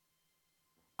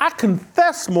 I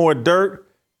confess more dirt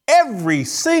every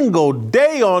single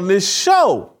day on this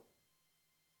show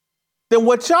than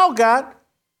what y'all got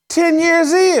 10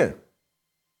 years in.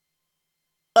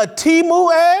 A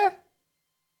Temu ad?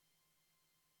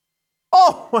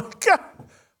 Oh my God.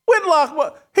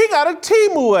 Whitlock, he got a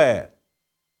Temu ad.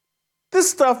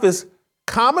 This stuff is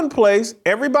commonplace.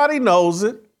 Everybody knows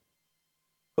it.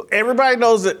 Everybody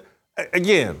knows it.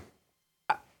 Again,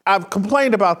 I've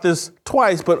complained about this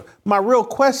twice, but my real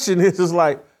question is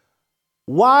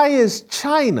why is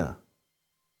China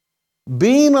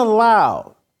being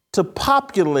allowed to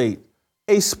populate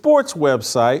a sports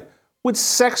website with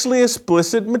sexually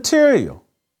explicit material?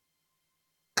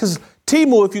 Because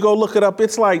Temu, if you go look it up,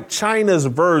 it's like China's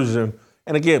version.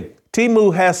 And again,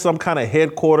 Temu has some kind of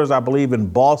headquarters, I believe, in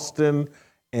Boston.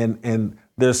 And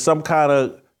there's some kind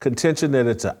of contention that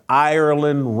it's an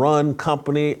Ireland-run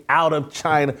company out of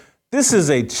China. This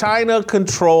is a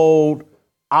China-controlled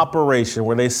operation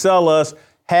where they sell us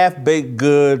half-baked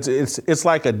goods. It's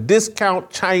like a discount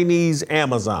Chinese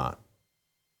Amazon.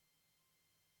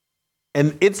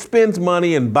 And it spends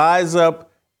money and buys up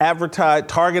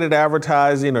targeted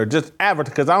advertising or just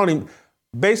advertising. Because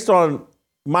based on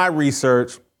my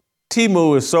research,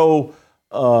 Temu is so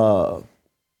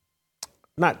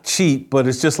not cheap, but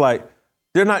it's just like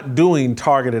they're not doing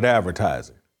targeted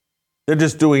advertising. They're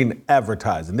just doing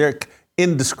advertising. They're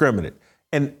indiscriminate.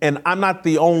 And I'm not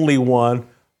the only one.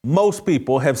 Most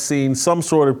people have seen some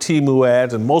sort of Temu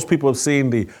ads, and most people have seen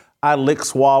the I lick,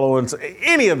 swallow, and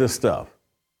any of this stuff.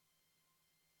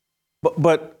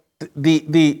 But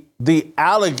the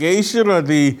allegation or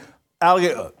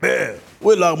man,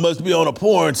 Whitlock must be on a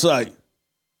porn site.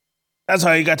 That's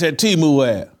how you got that Temu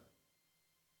ad.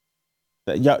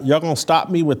 Y'all gonna stop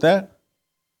me with that?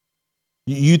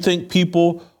 You think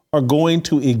people are going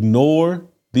to ignore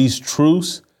these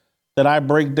truths that I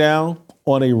break down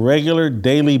on a regular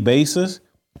daily basis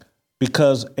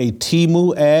because a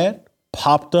Temu ad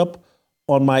popped up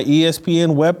on my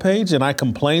ESPN webpage and I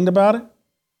complained about it?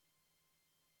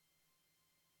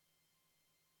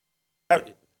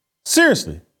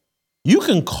 Seriously, you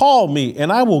can call me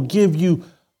and I will give you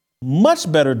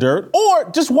much better dirt,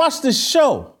 or just watch this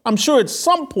show. I'm sure at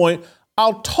some point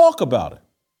I'll talk about it.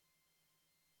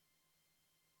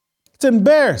 It's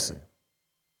embarrassing.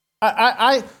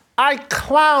 I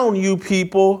clown you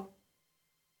people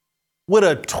with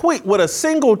a tweet, with a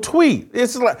single tweet.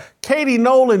 It's like Katie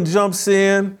Nolan jumps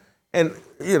in and,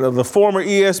 the former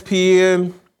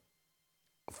ESPN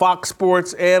Fox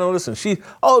Sports analyst, and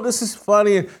this is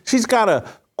funny. And she's got a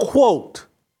quote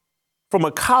from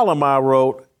a column I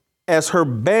wrote as her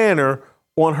banner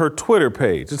on her Twitter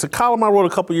page. It's a column I wrote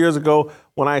a couple years ago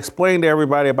when I explained to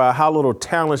everybody about how little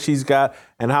talent she's got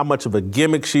and how much of a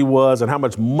gimmick she was and how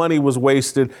much money was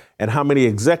wasted and how many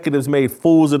executives made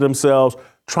fools of themselves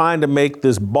trying to make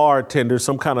this bartender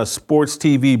some kind of sports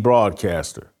TV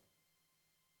broadcaster.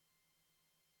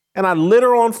 And I lit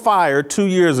her on fire 2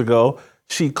 years ago.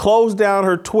 She closed down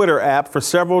her Twitter app for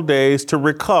several days to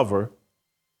recover.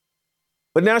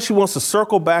 But now she wants to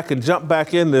circle back and jump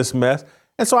back in this mess.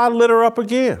 And so I lit her up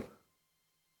again.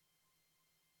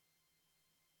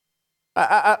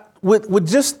 With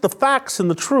just the facts and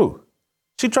the truth.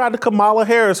 She tried to Kamala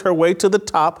Harris her way to the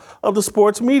top of the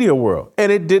sports media world,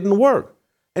 and it didn't work.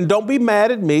 And don't be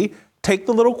mad at me. Take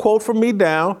the little quote from me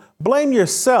down. Blame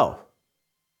yourself.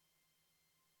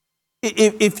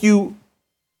 If you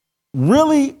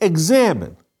really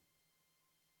examine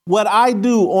what I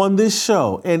do on this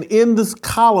show and in the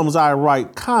columns I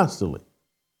write constantly,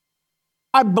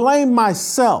 I blame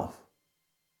myself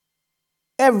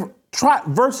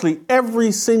virtually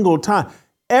every single time.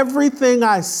 Everything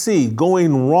I see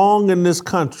going wrong in this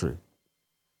country,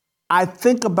 I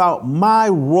think about my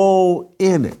role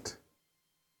in it.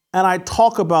 And I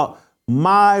talk about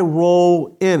my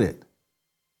role in it.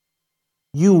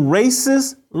 You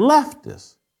racist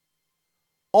leftists,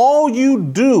 all you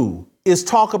do is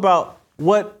talk about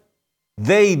what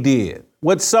they did,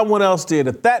 what someone else did.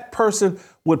 If that person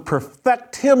would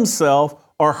perfect himself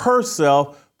or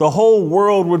herself, the whole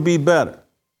world would be better.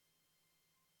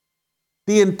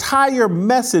 The entire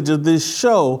message of this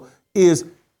show is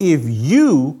if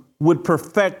you would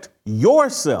perfect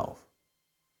yourself,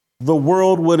 the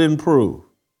world would improve.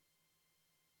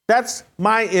 That's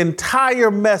my entire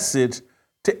message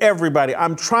to everybody.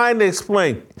 I'm trying to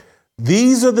explain.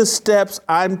 These are the steps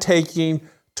I'm taking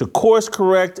to course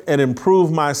correct and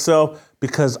improve myself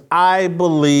because I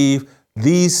believe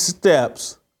these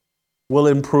steps will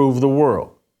improve the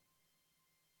world.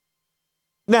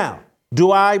 Now,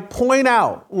 do I point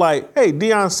out like, hey,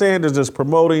 Deion Sanders is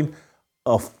promoting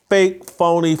a fake,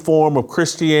 phony form of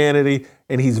Christianity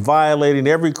and he's violating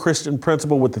every Christian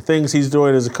principle with the things he's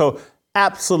doing as a coach?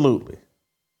 Absolutely.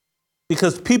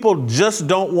 Because people just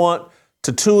don't want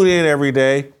to tune in every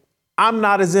day. I'm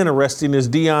not as interesting as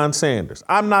Deion Sanders.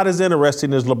 I'm not as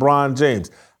interesting as LeBron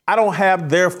James. I don't have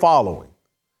their following.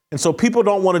 And so people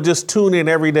don't want to just tune in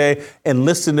every day and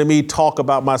listen to me talk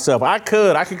about myself. I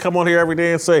could come on here every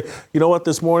day and say, you know what,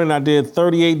 this morning I did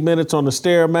 38 minutes on the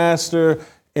Stairmaster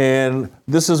and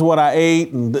this is what I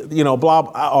ate and,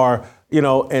 blah, or,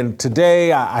 and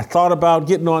today I thought about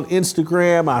getting on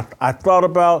Instagram. I thought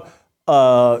about,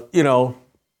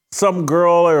 some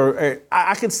girl or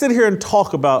I could sit here and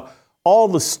talk about all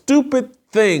the stupid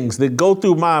things that go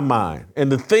through my mind and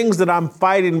the things that I'm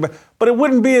fighting, but it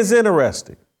wouldn't be as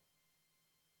interesting.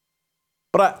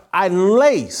 But I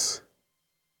lace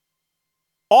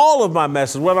all of my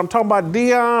messages, whether I'm talking about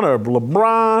Deion or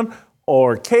LeBron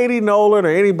or Katie Nolan or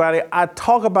anybody, I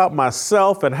talk about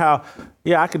myself and how,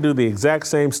 I could do the exact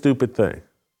same stupid thing.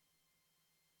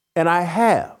 And I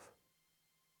have.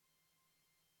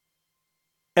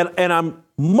 And I'm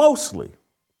mostly,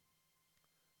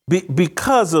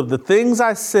 because of the things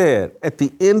I said at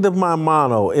the end of my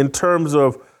mono in terms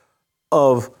of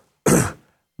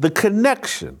the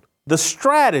connection, the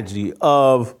strategy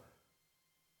of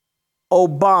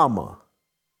Obama,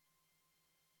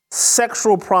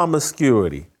 sexual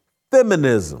promiscuity,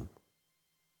 feminism,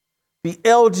 the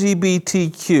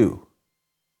LGBTQ,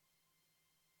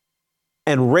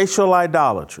 and racial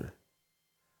idolatry.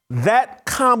 That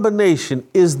combination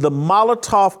is the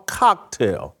Molotov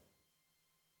cocktail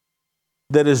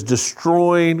that is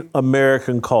destroying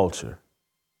American culture.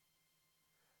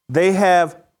 They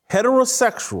have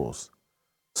heterosexuals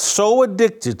so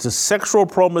addicted to sexual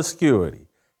promiscuity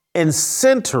and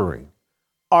centering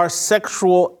our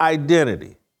sexual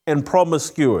identity and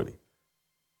promiscuity.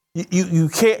 You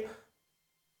can't,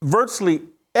 virtually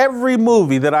every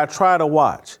movie that I try to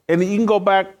watch, and you can go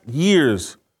back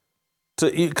years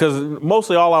because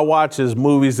mostly all I watch is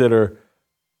movies that are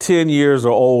 10 years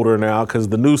or older now because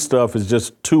the new stuff is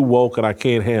just too woke and I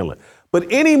can't handle it. But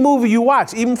any movie you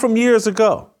watch, even from years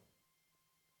ago,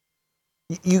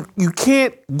 you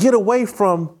can't get away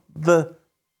from the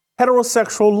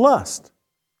heterosexual lust.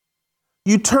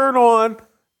 You turn on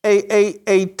a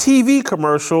TV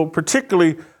commercial,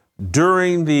 particularly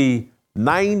during the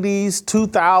 90s,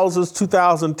 2000s,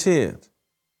 2010s.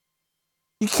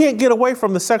 You can't get away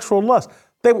from the sexual lust.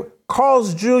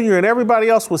 Carl's Jr. and everybody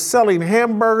else was selling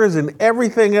hamburgers and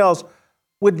everything else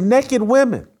with naked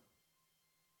women.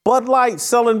 Bud Light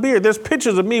selling beer. There's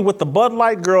pictures of me with the Bud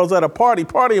Light girls at a party,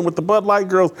 partying with the Bud Light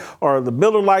girls or the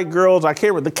Miller Light girls. I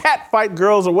can't remember, the Cat Fight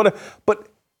girls or whatever. But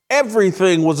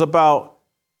everything was about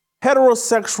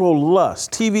heterosexual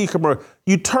lust, TV commercial.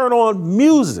 You turn on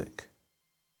music.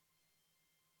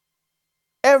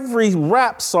 Every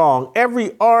rap song,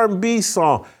 every R&B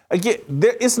song. Again,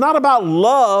 it's not about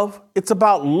love. It's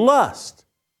about lust.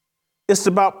 It's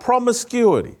about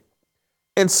promiscuity.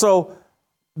 And so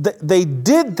They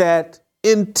did that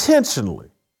intentionally.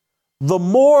 The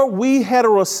more we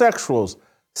heterosexuals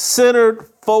centered,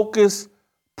 focused,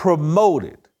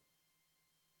 promoted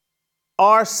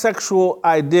our sexual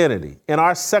identity and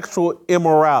our sexual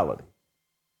immorality,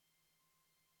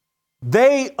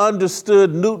 they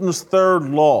understood Newton's third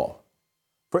law.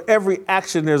 For every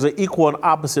action, there's an equal and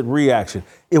opposite reaction.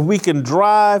 If we can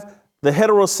drive the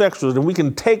heterosexuals and we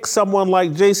can take someone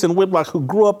like Jason Whitlock, who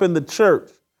grew up in the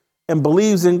church and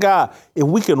believes in God, if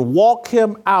we can walk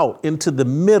him out into the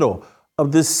middle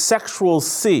of this sexual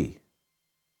sea,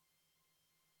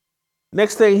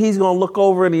 next thing he's going to look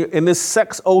over in this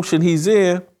sex ocean he's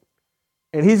in,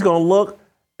 and he's going to look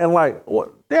and like,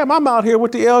 well, damn, I'm out here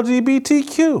with the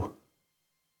LGBTQ.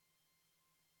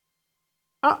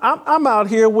 I'm out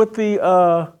here with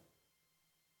the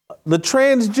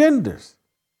transgenders.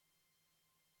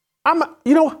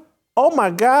 Oh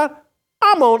my God,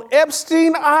 I'm on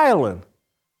Epstein Island.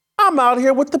 I'm out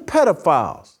here with the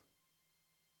pedophiles.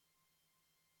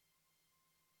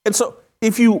 And so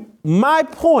my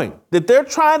point that they're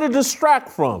trying to distract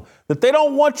from, that they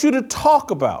don't want you to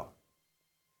talk about,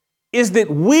 is that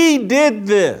we did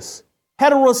this,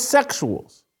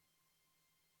 heterosexuals.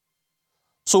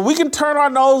 So we can turn our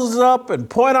noses up and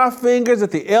point our fingers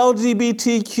at the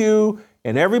LGBTQ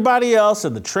and everybody else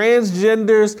and the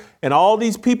transgenders and all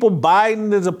these people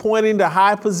Biden is appointing to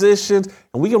high positions,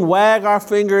 and we can wag our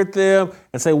finger at them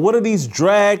and say, what are these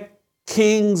drag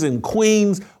kings and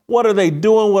queens? What are they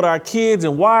doing with our kids?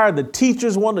 And why are the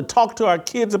teachers wanting to talk to our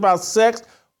kids about sex?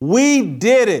 We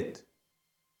did it.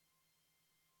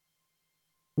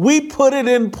 We put it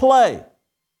in play.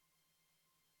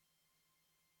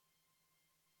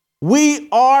 We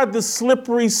are the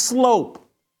slippery slope.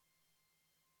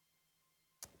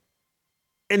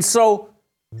 And so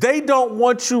they don't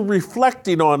want you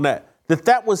reflecting on that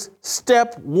was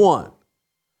step one.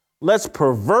 Let's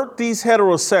pervert these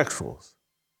heterosexuals.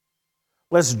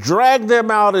 Let's drag them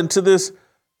out into this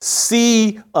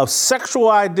sea of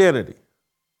sexual identity.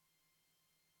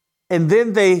 And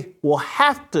then they will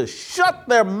have to shut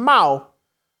their mouth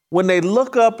when they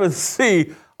look up and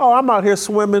see, oh, I'm out here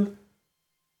swimming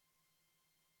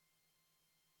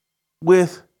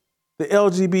with the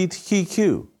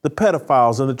LGBTQ, the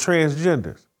pedophiles and the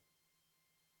transgenders.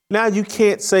 Now you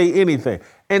can't say anything.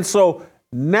 And so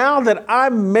now that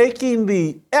I'm making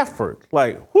the effort,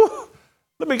 like, whew,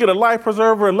 let me get a life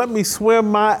preserver and let me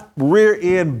swim my rear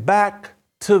end back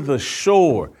to the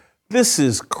shore. This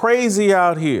is crazy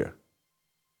out here.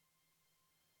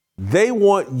 They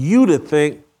want you to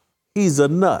think he's a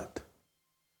nut.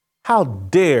 How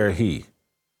dare he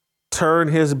turn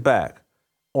his back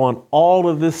on all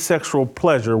of this sexual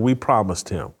pleasure we promised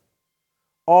him,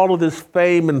 all of this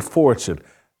fame and fortune.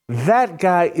 That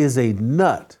guy is a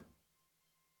nut.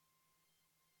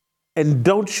 And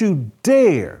don't you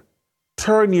dare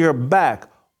turn your back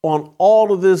on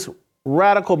all of this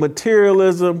radical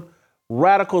materialism,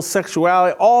 radical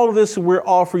sexuality, all of this we're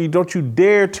offering you. Don't you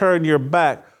dare turn your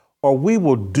back, or we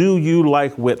will do you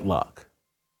like Whitlock.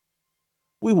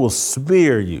 We will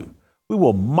smear you. We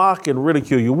will mock and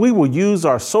ridicule you. We will use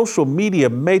our social media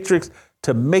matrix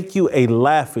to make you a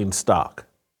laughing stock.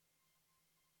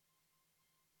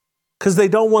 Because they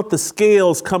don't want the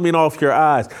scales coming off your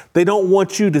eyes. They don't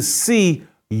want you to see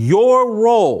your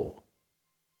role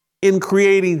in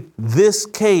creating this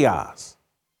chaos.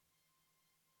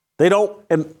 They don't,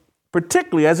 and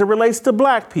particularly as it relates to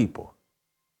Black people,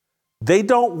 they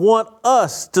don't want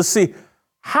us to see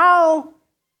how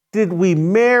did we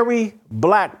marry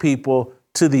Black people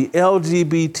to the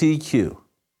LGBTQ?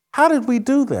 How did we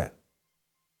do that?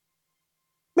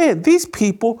 Man, these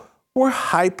people were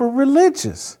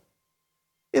hyper-religious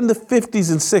in the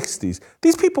 50s and 60s.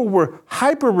 These people were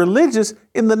hyper-religious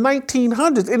in the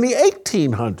 1900s, in the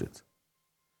 1800s.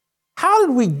 How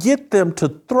did we get them to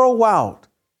throw out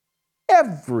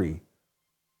every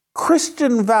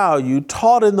Christian value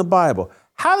taught in the Bible?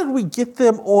 How did we get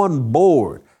them on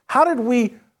board? How did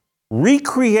we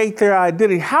recreate their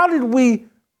identity? How did we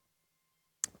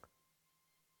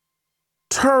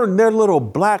turn their little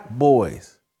Black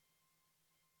boys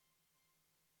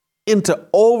into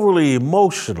overly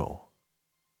emotional,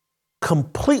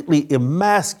 completely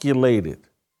emasculated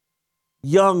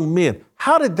young men?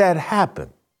 How did that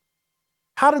happen?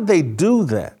 How did they do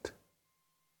that?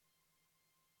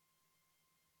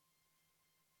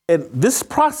 And this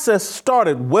process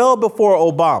started well before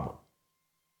Obama.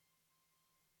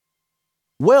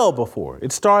 Well before.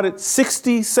 It started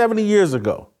 60, 70 years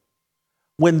ago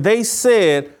when they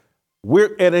said,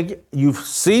 and again, you've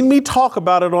seen me talk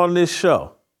about it on this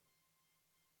show,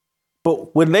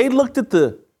 but when they looked at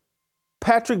the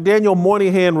Patrick Daniel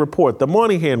Moynihan report, the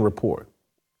Moynihan report,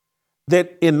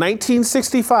 that in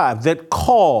 1965 that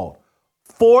called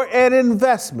for an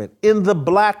investment in the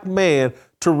black man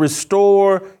to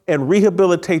restore and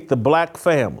rehabilitate the black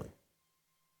family.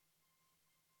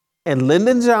 And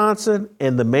Lyndon Johnson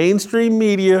and the mainstream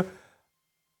media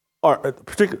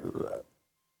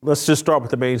let's just start with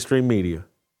the mainstream media,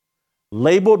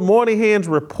 labeled Moynihan's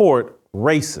report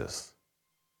racist.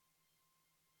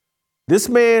 This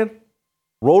man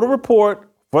wrote a report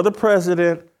for the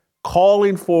president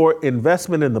calling for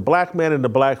investment in the black man and the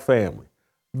black family.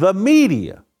 The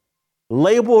media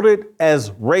labeled it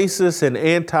as racist and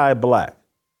anti-black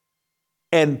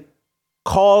and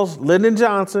calls Lyndon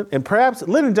Johnson, and perhaps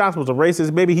Lyndon Johnson was a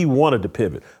racist, maybe he wanted to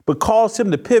pivot, but calls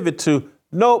him to pivot to,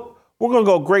 nope, we're going to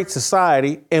go great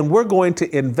society and we're going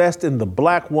to invest in the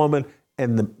black woman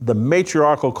and the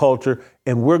matriarchal culture,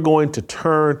 and we're going to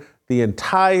turn the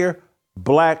entire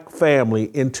black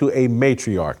family into a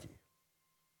matriarchy.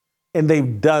 And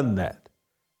they've done that.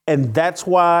 And that's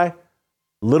why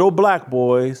little black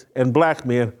boys and black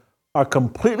men are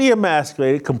completely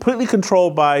emasculated, completely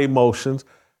controlled by emotions,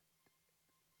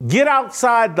 get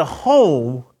outside the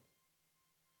home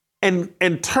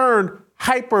and turn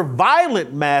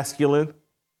hyper-violent masculine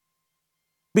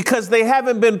because they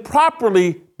haven't been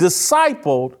properly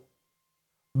discipled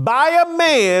by a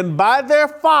man, by their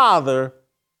father,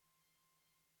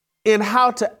 in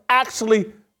how to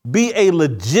actually be a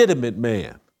legitimate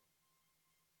man.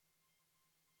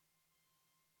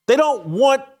 They don't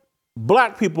want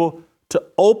black people to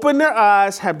open their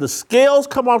eyes, have the scales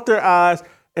come off their eyes,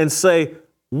 and say,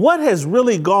 what has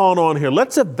really gone on here?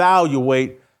 Let's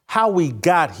evaluate how we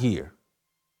got here.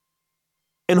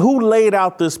 And who laid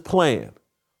out this plan?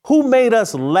 Who made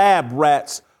us lab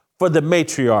rats for the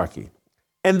matriarchy?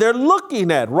 And they're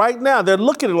looking at, right now, they're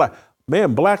looking at like,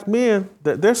 man, black men,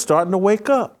 they're starting to wake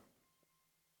up.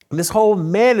 And this whole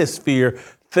manosphere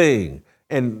thing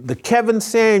and the Kevin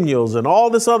Samuels and all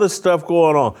this other stuff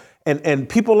going on. And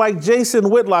people like Jason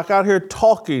Whitlock out here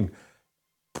talking,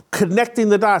 connecting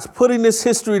the dots, putting this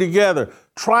history together,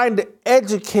 trying to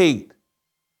educate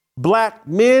black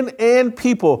men and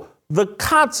people the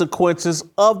consequences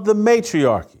of the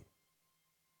matriarchy.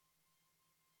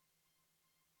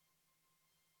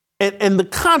 And the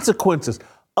consequences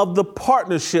of the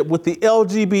partnership with the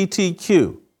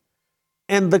LGBTQ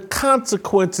and the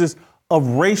consequences of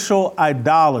racial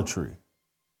idolatry.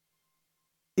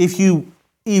 If you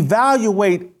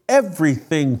evaluate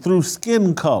everything through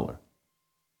skin color,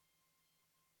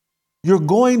 you're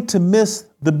going to miss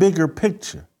the bigger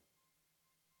picture.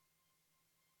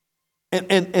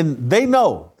 And they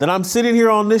know that I'm sitting here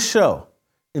on this show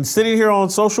and sitting here on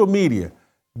social media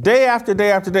day after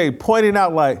day after day, pointing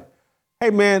out like, hey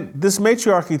man, this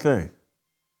matriarchy thing,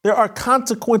 there are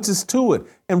consequences to it,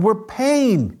 and we're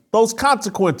paying those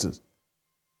consequences.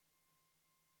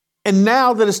 And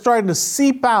now that it's starting to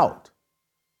seep out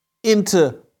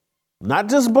into not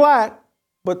just black,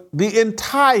 but the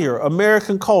entire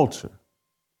American culture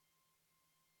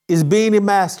is being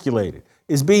emasculated,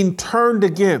 is being turned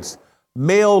against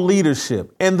male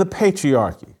leadership and the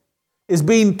patriarchy, is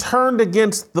being turned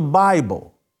against the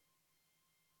Bible.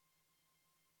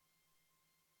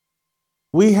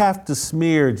 We have to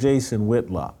smear Jason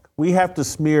Whitlock. We have to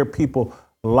smear people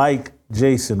like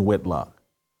Jason Whitlock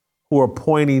who are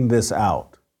pointing this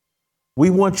out. We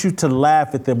want you to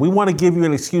laugh at them. We want to give you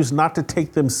an excuse not to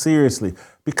take them seriously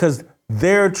because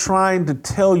they're trying to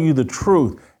tell you the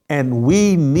truth. And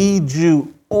we need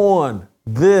you on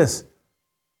this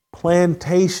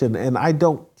plantation. And I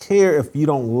don't care if you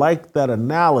don't like that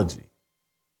analogy.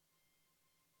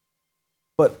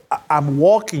 But I'm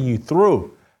walking you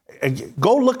through.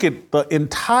 Go look at the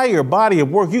entire body of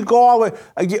work. You go all the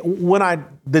way,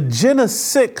 the Jenna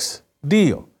 6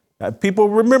 deal. People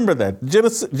remember that,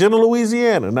 Jenna,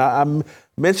 Louisiana, and I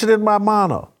mentioned it in my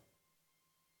mono.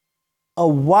 A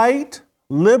white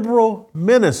liberal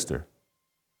minister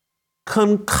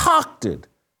concocted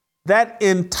that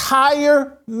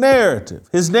entire narrative.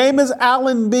 His name is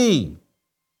Alan Bean.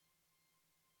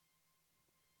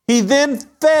 He then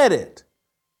fed it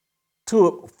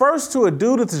first to a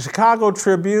dude at the Chicago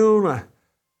Tribune.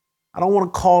 I don't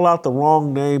want to call out the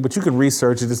wrong name, but you can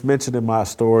research it. It's mentioned in my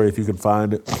story if you can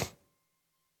find it.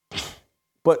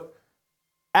 But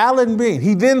Alan Bean,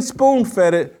 he then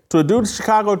spoon-fed it to a dude at the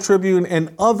Chicago Tribune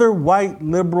and other white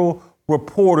liberal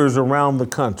reporters around the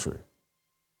country.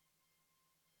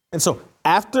 And so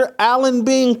after Alan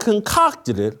Bean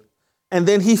concocted it, and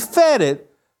then he fed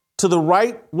it to the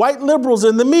white liberals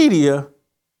in the media,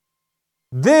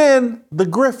 then the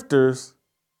grifters,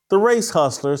 the race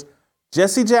hustlers,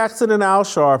 Jesse Jackson and Al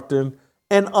Sharpton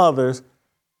and others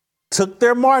took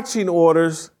their marching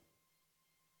orders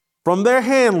from their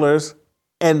handlers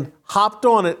and hopped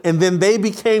on it, and then they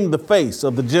became the face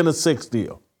of the Gen 6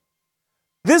 deal.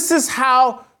 This is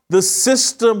how the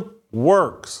system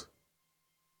works.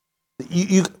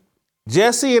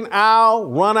 Jesse and Al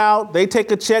run out, they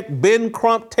take a check, Ben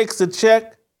Crump takes a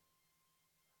check,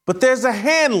 but there's a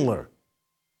handler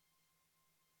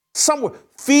somewhere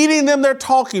feeding them their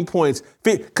talking points.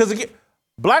 Because again,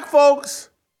 black folks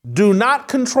do not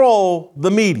control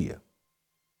the media.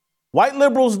 White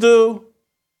liberals do,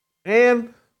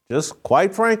 and just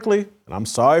quite frankly, and I'm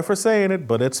sorry for saying it,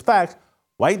 but it's fact,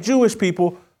 white Jewish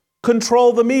people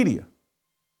control the media.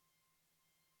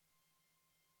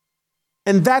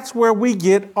 And that's where we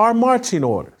get our marching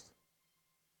orders.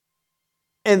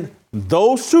 And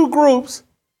those two groups,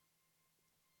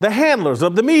 the handlers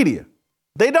of the media,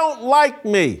 they don't like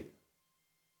me.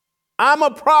 I'm a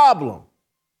problem.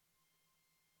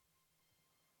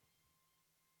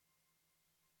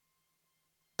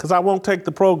 Because I won't take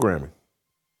the programming.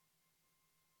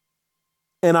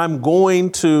 And I'm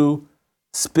going to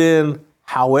spend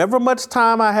however much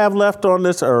time I have left on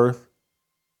this earth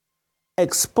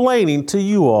explaining to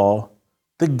you all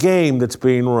the game that's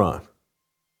being run.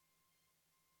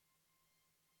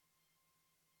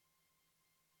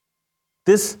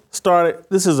 This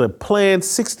is a plan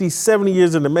 60, 70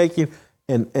 years in the making,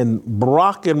 and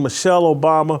Barack and Michelle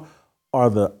Obama are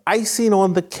the icing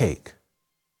on the cake.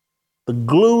 The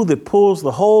glue that pulls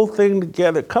the whole thing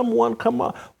together. Come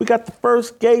on. We got the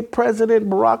first gay president,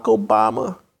 Barack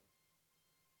Obama.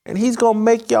 And he's going to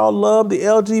make y'all love the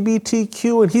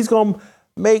LGBTQ, and he's going to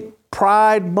make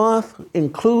Pride Month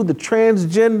include the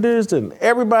transgenders and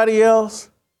everybody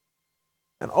else.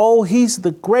 And oh, he's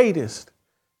the greatest.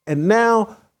 And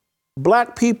now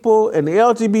black people and the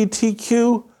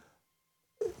LGBTQ,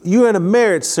 you're in a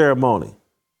marriage ceremony.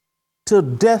 Till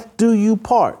death do you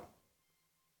part.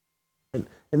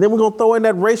 And then we're going to throw in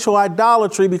that racial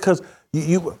idolatry because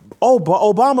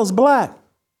Obama's black.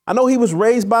 I know he was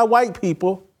raised by white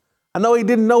people. I know he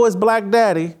didn't know his black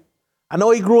daddy. I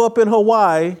know he grew up in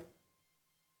Hawaii.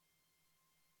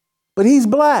 But he's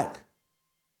black.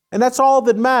 And that's all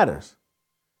that matters.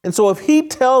 And so if he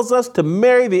tells us to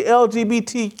marry the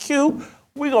LGBTQ,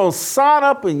 we're going to sign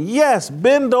up and, yes,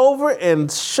 bend over and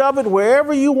shove it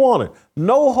wherever you want it.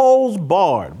 No holds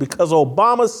barred because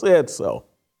Obama said so.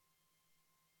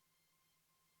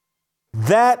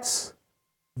 That's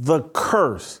the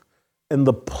curse and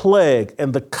the plague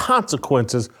and the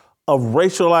consequences of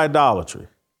racial idolatry.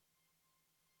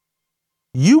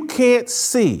 You can't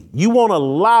see, you won't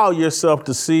allow yourself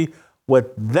to see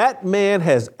what that man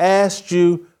has asked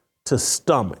you to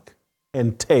stomach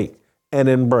and take and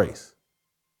embrace.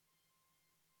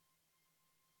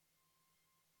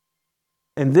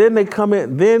 And then they come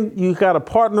in, then you got to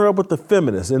partner up with the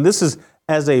feminists. And this is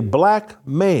as a black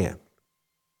man.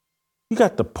 You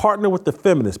got to partner with the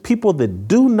feminists, people that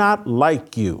do not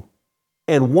like you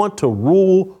and want to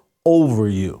rule over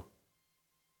you.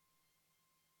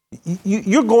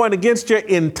 You're going against your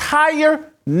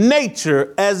entire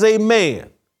nature as a man,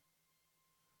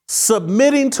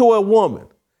 submitting to a woman.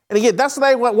 And again, that's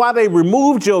why they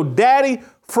removed your daddy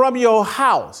from your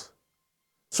house,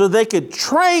 so they could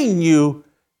train you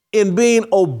in being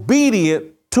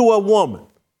obedient to a woman.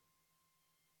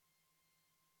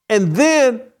 And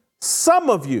then some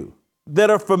of you that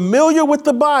are familiar with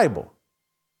the Bible,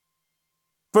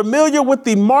 familiar with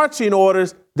the marching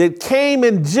orders that came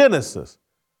in Genesis,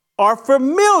 are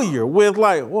familiar with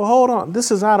like, well, hold on,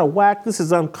 this is out of whack, this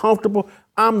is uncomfortable,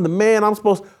 I'm the man, I'm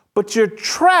supposed, but you're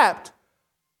trapped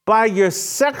by your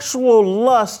sexual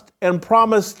lust and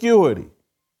promiscuity.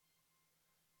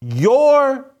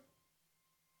 Your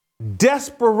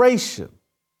desperation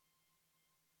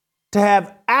to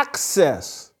have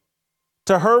access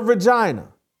to her vagina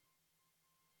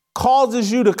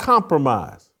causes you to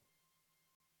compromise.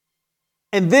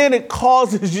 And then it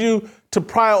causes you to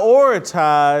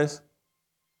prioritize,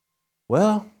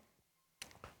 well,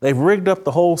 they've rigged up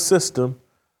the whole system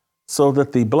so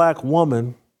that the black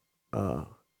woman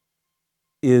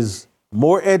is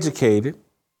more educated,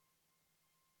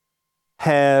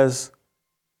 has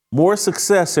more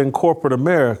success in corporate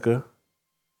America,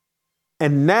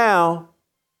 and now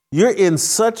you're in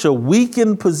such a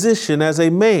weakened position as a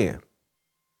man.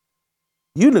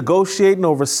 You negotiating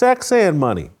over sex and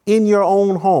money in your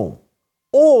own home.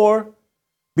 Or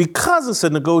because it's a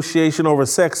negotiation over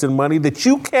sex and money that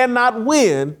you cannot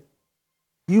win,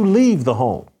 you leave the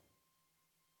home.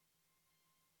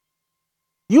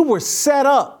 You were set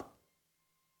up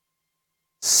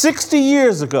 60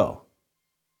 years ago.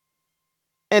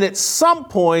 And at some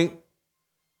point,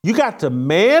 You got to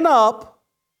man up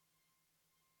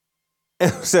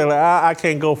and say, like, I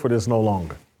can't go for this no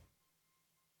longer.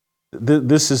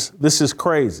 This is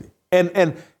crazy.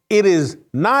 And it is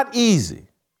not easy.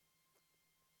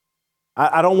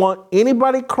 I don't want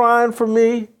anybody crying for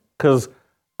me because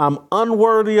I'm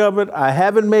unworthy of it. I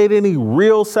haven't made any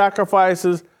real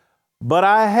sacrifices, but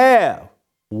I have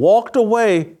walked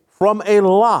away from a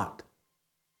lot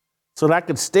so that I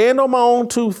could stand on my own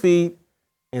 2 feet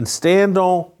and stand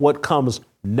on what comes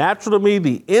natural to me,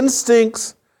 the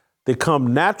instincts that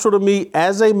come natural to me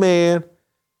as a man,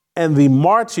 and the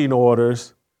marching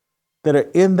orders that are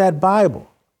in that Bible.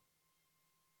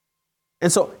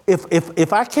 And so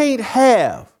if I can't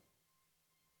have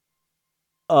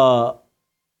an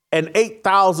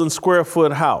 8,000 square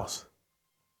foot house,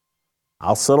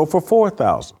 I'll settle for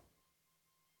 4,000. If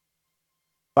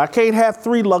I can't have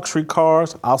 3 luxury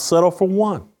cars, I'll settle for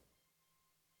 1.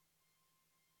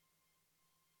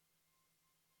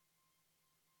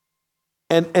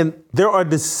 And there are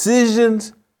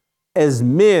decisions as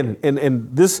men, and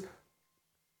this,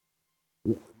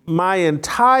 my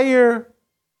entire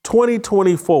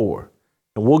 2024,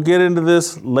 and we'll get into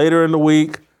this later in the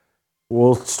week.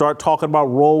 We'll start talking about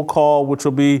roll call, which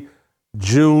will be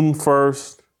June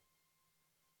 1st.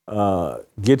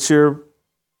 Get your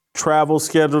travel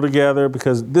schedule together,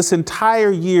 because this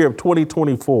entire year of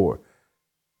 2024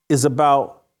 is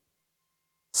about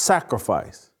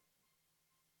sacrifice.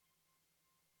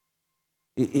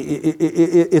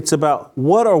 It's about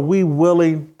what are we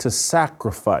willing to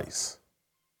sacrifice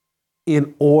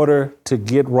in order to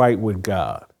get right with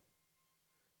God,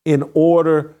 in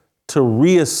order to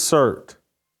reassert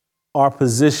our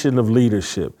position of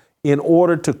leadership, in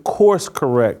order to course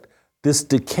correct this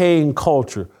decaying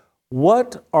culture.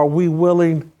 What are we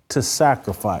willing to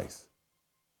sacrifice?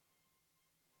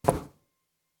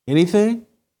 Anything?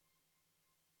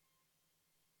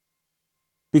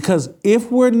 Because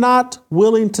if we're not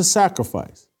willing to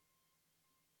sacrifice,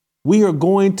 we are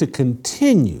going to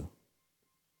continue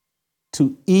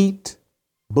to eat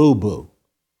boo-boo.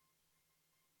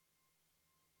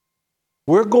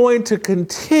 We're going to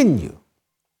continue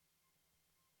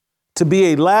to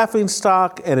be a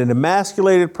laughingstock and an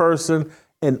emasculated person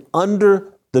and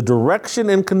under the direction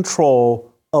and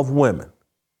control of women.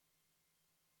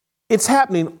 It's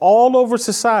happening all over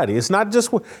society. It's not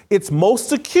just, it's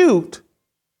most acute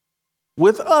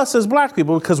with us as black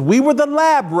people because we were the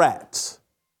lab rats.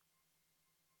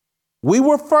 We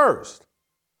were first.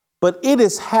 But it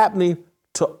is happening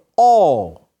to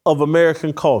all of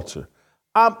American culture.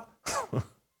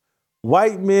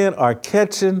 White men are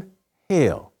catching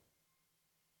hell,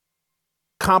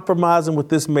 compromising with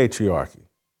this matriarchy,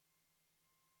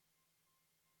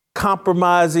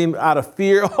 compromising out of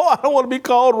fear. Oh, I don't want to be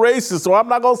called racist, so I'm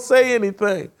not going to say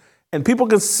anything. And people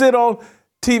can sit on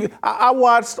TV. I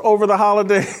watched over the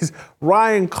holidays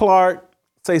Ryan Clark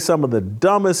say some of the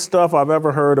dumbest stuff I've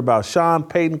ever heard about Sean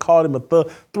Payton. Called him a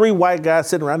thug. 3 white guys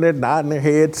sitting around there nodding their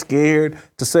head, scared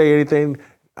to say anything.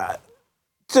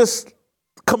 Just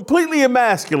completely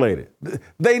emasculated.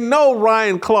 They know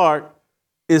Ryan Clark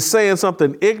is saying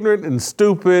something ignorant and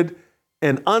stupid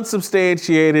and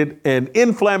unsubstantiated and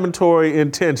inflammatory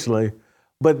intentionally,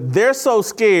 but they're so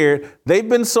scared. They've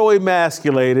been so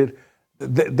emasculated.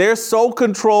 They're so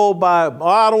controlled by,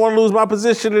 I don't want to lose my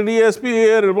position at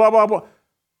ESPN and blah, blah, blah,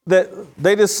 that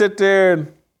they just sit there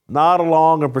and nod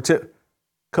along and pretend,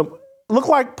 look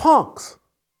like punks.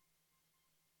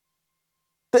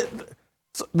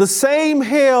 The same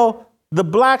hell the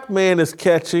black man is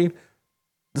catching,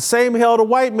 the same hell the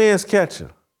white man's catching.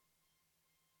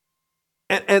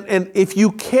 And if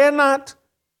you cannot,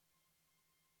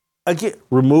 again,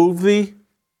 remove the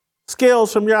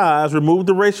scales from your eyes, remove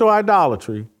the racial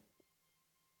idolatry,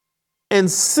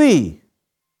 and see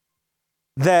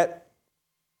that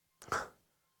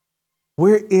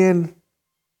we're in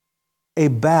a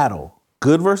battle,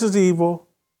 good versus evil,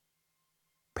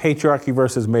 patriarchy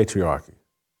versus matriarchy.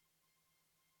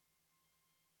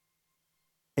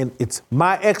 And it's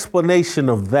my explanation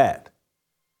of that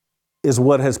is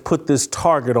what has put this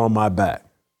target on my back.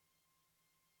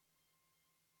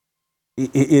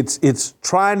 It's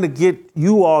trying to get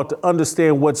you all to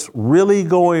understand what's really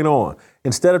going on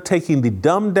instead of taking the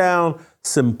dumbed down,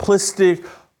 simplistic,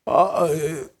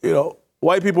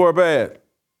 white people are bad.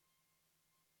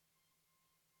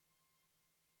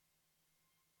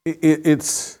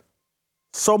 It's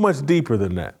so much deeper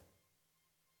than that.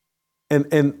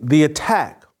 And the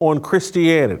attack on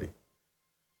Christianity,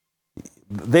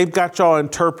 they've got y'all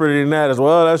interpreting that as,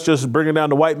 well, that's just bringing down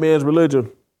the white man's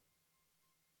religion.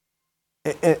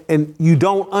 And you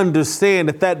don't understand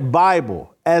that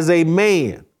Bible, as a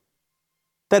man,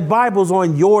 that Bible's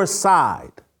on your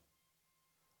side.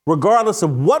 Regardless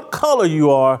of what color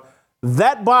you are,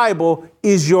 that Bible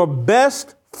is your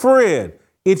best friend.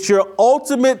 It's your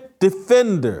ultimate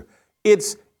defender.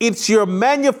 It's your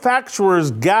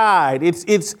manufacturer's guide.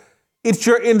 It's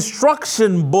your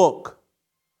instruction book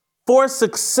for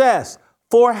success,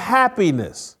 for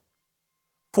happiness,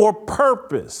 for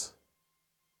purpose.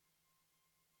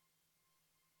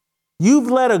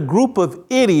 You've let a group of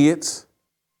idiots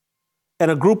and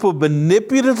a group of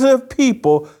manipulative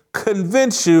people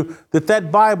convince you that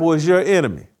that Bible is your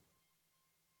enemy.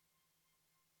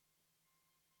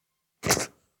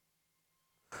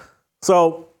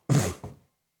 So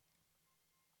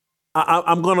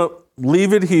I'm going to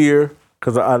leave it here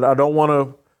because I don't want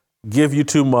to give you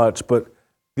too much, but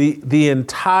the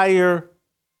entire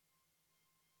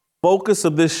focus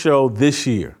of this show this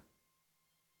year,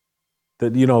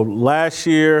 that, last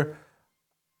year,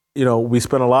 we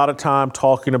spent a lot of time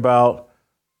talking about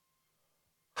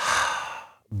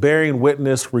bearing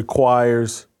witness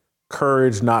requires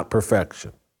courage, not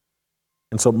perfection.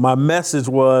 And so my message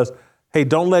was, hey,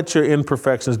 don't let your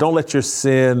imperfections, don't let your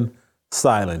sin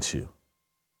silence you.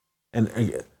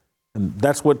 And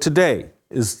that's what today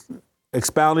is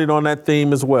expounding on that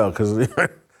theme as well, because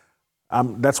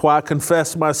that's why I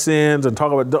confess my sins and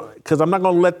talk about, because I'm not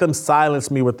going to let them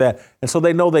silence me with that. And so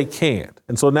they know they can't.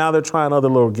 And so now they're trying other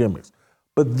little gimmicks.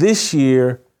 But this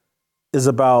year is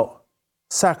about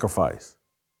sacrifice,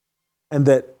 and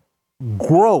that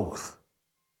growth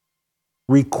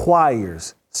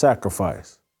requires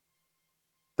sacrifice.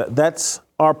 That's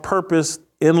our purpose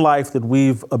in life that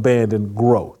we've abandoned,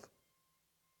 growth.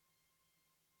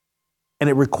 And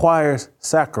it requires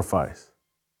sacrifice.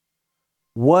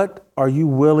 What are you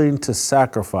willing to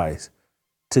sacrifice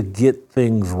to get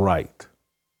things right?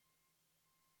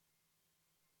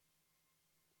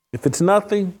 If it's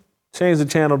nothing, change the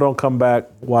channel, don't come back,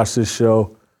 watch this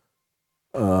show.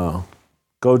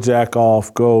 Go jack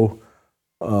off, go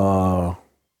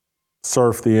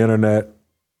surf the internet.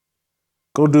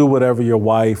 Go do whatever your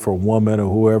wife or woman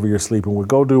or whoever you're sleeping with,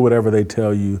 go do whatever they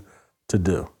tell you to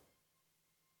do.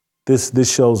 This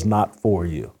show's not for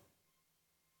you.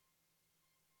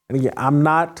 And again, I'm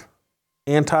not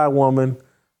anti-woman.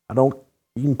 You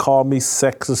can call me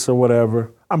sexist or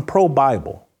whatever. I'm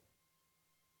pro-Bible.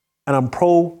 And I'm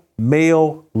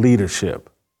pro-male leadership.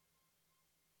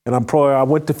 And I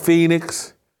went to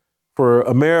Phoenix for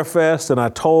AmeriFest, and I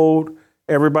told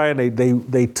everybody, and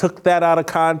they took that out of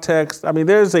context. I mean,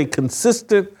 there's a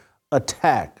consistent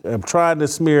attack of trying to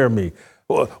smear me.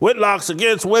 Whitlock's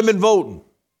against women voting.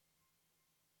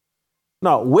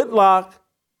 No, Whitlock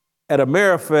at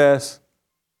AmeriFest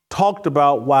talked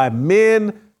about why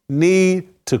men need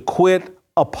to quit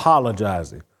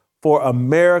apologizing for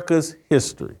America's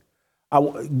history.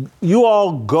 You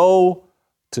all go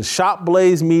to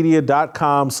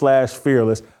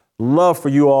shopblazemedia.com/fearless. Love for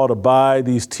you all to buy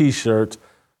these t-shirts.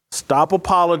 Stop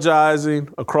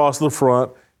apologizing across the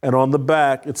front. And on the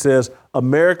back, it says,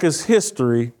 America's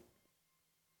history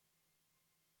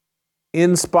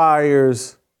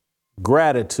inspires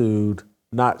gratitude,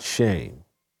 not shame.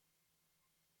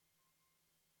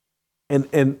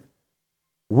 And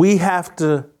we have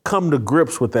to come to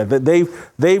grips with that. That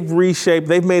they've reshaped,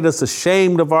 they've made us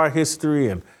ashamed of our history.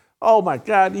 And, oh my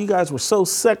God, you guys were so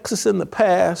sexist in the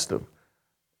past. And,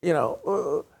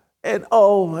 and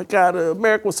oh my God,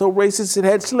 America was so racist, it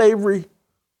had slavery.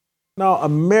 No,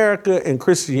 America and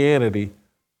Christianity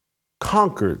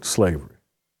conquered slavery.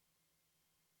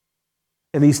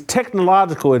 And these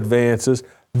technological advances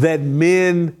that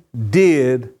men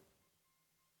did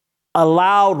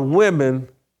allowed women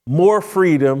more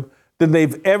freedom than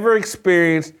they've ever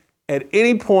experienced at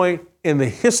any point in the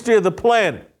history of the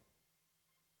planet.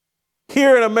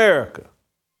 Here in America,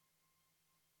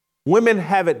 women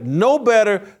have it no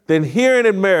better than here in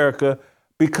America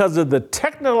because of the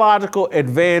technological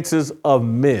advances of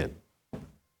men.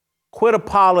 Quit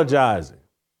apologizing.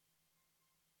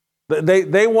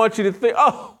 They want you to think,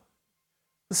 oh,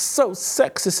 it's so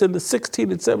sexist in the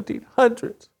 16 and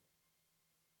 1700s.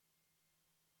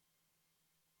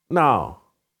 No,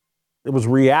 it was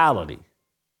reality.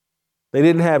 They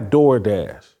didn't have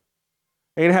DoorDash.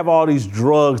 They didn't have all these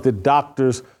drugs that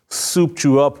doctors souped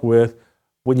you up with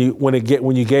when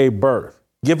you gave birth.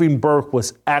 Giving birth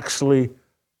was actually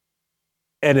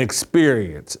an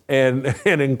experience, and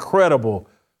an incredible,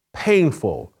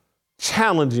 painful,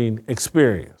 challenging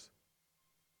experience.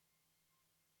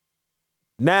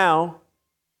 Now,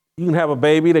 you can have a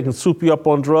baby that can soup you up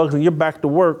on drugs and you're back to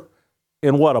work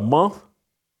in what, a month?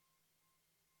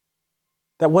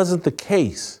 That wasn't the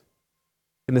case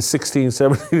in the 16,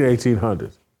 17,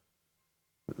 1800s.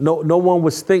 No one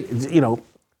was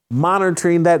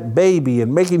monitoring that baby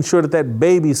and making sure that that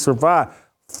baby survived.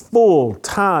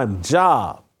 Full-time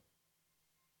job.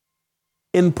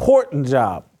 Important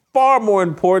job. Far more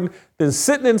important than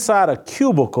sitting inside a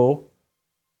cubicle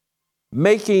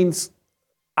making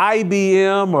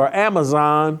IBM or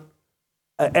Amazon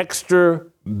an extra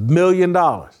 $1 million.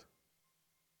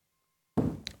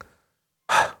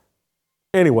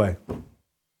 Anyway,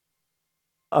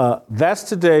 that's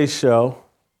today's show.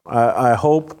 I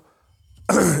hope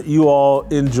you all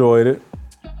enjoyed it.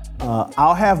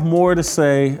 I'll have more to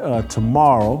say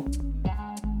tomorrow.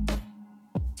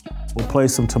 We'll play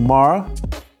some tomorrow,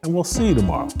 and we'll see you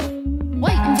tomorrow.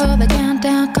 Waiting for the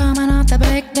countdown, coming off the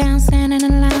breakdown, standing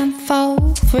in line for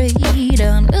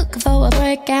freedom. Looking for a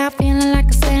breakout, feeling like a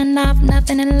standoff,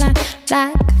 nothing in life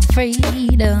like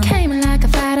freedom. Came in like a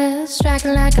fighter,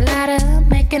 striking like a ladder,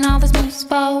 making all these moves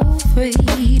for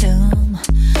freedom.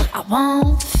 I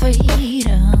want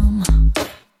freedom.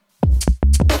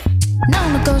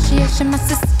 No negotiation, my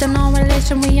sister, no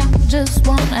relation. We all just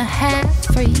wanna have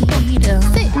freedom.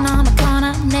 Sitting on the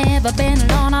corner, never been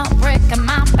alone. I'm breaking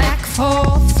my back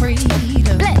for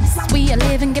freedom. Blessed, we are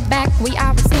living, get back. We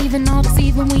are receiving, all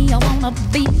deceiving. We all wanna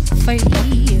be free.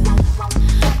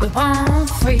 We want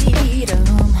freedom.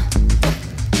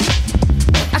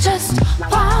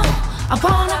 I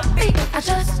wanna be. I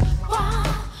just want.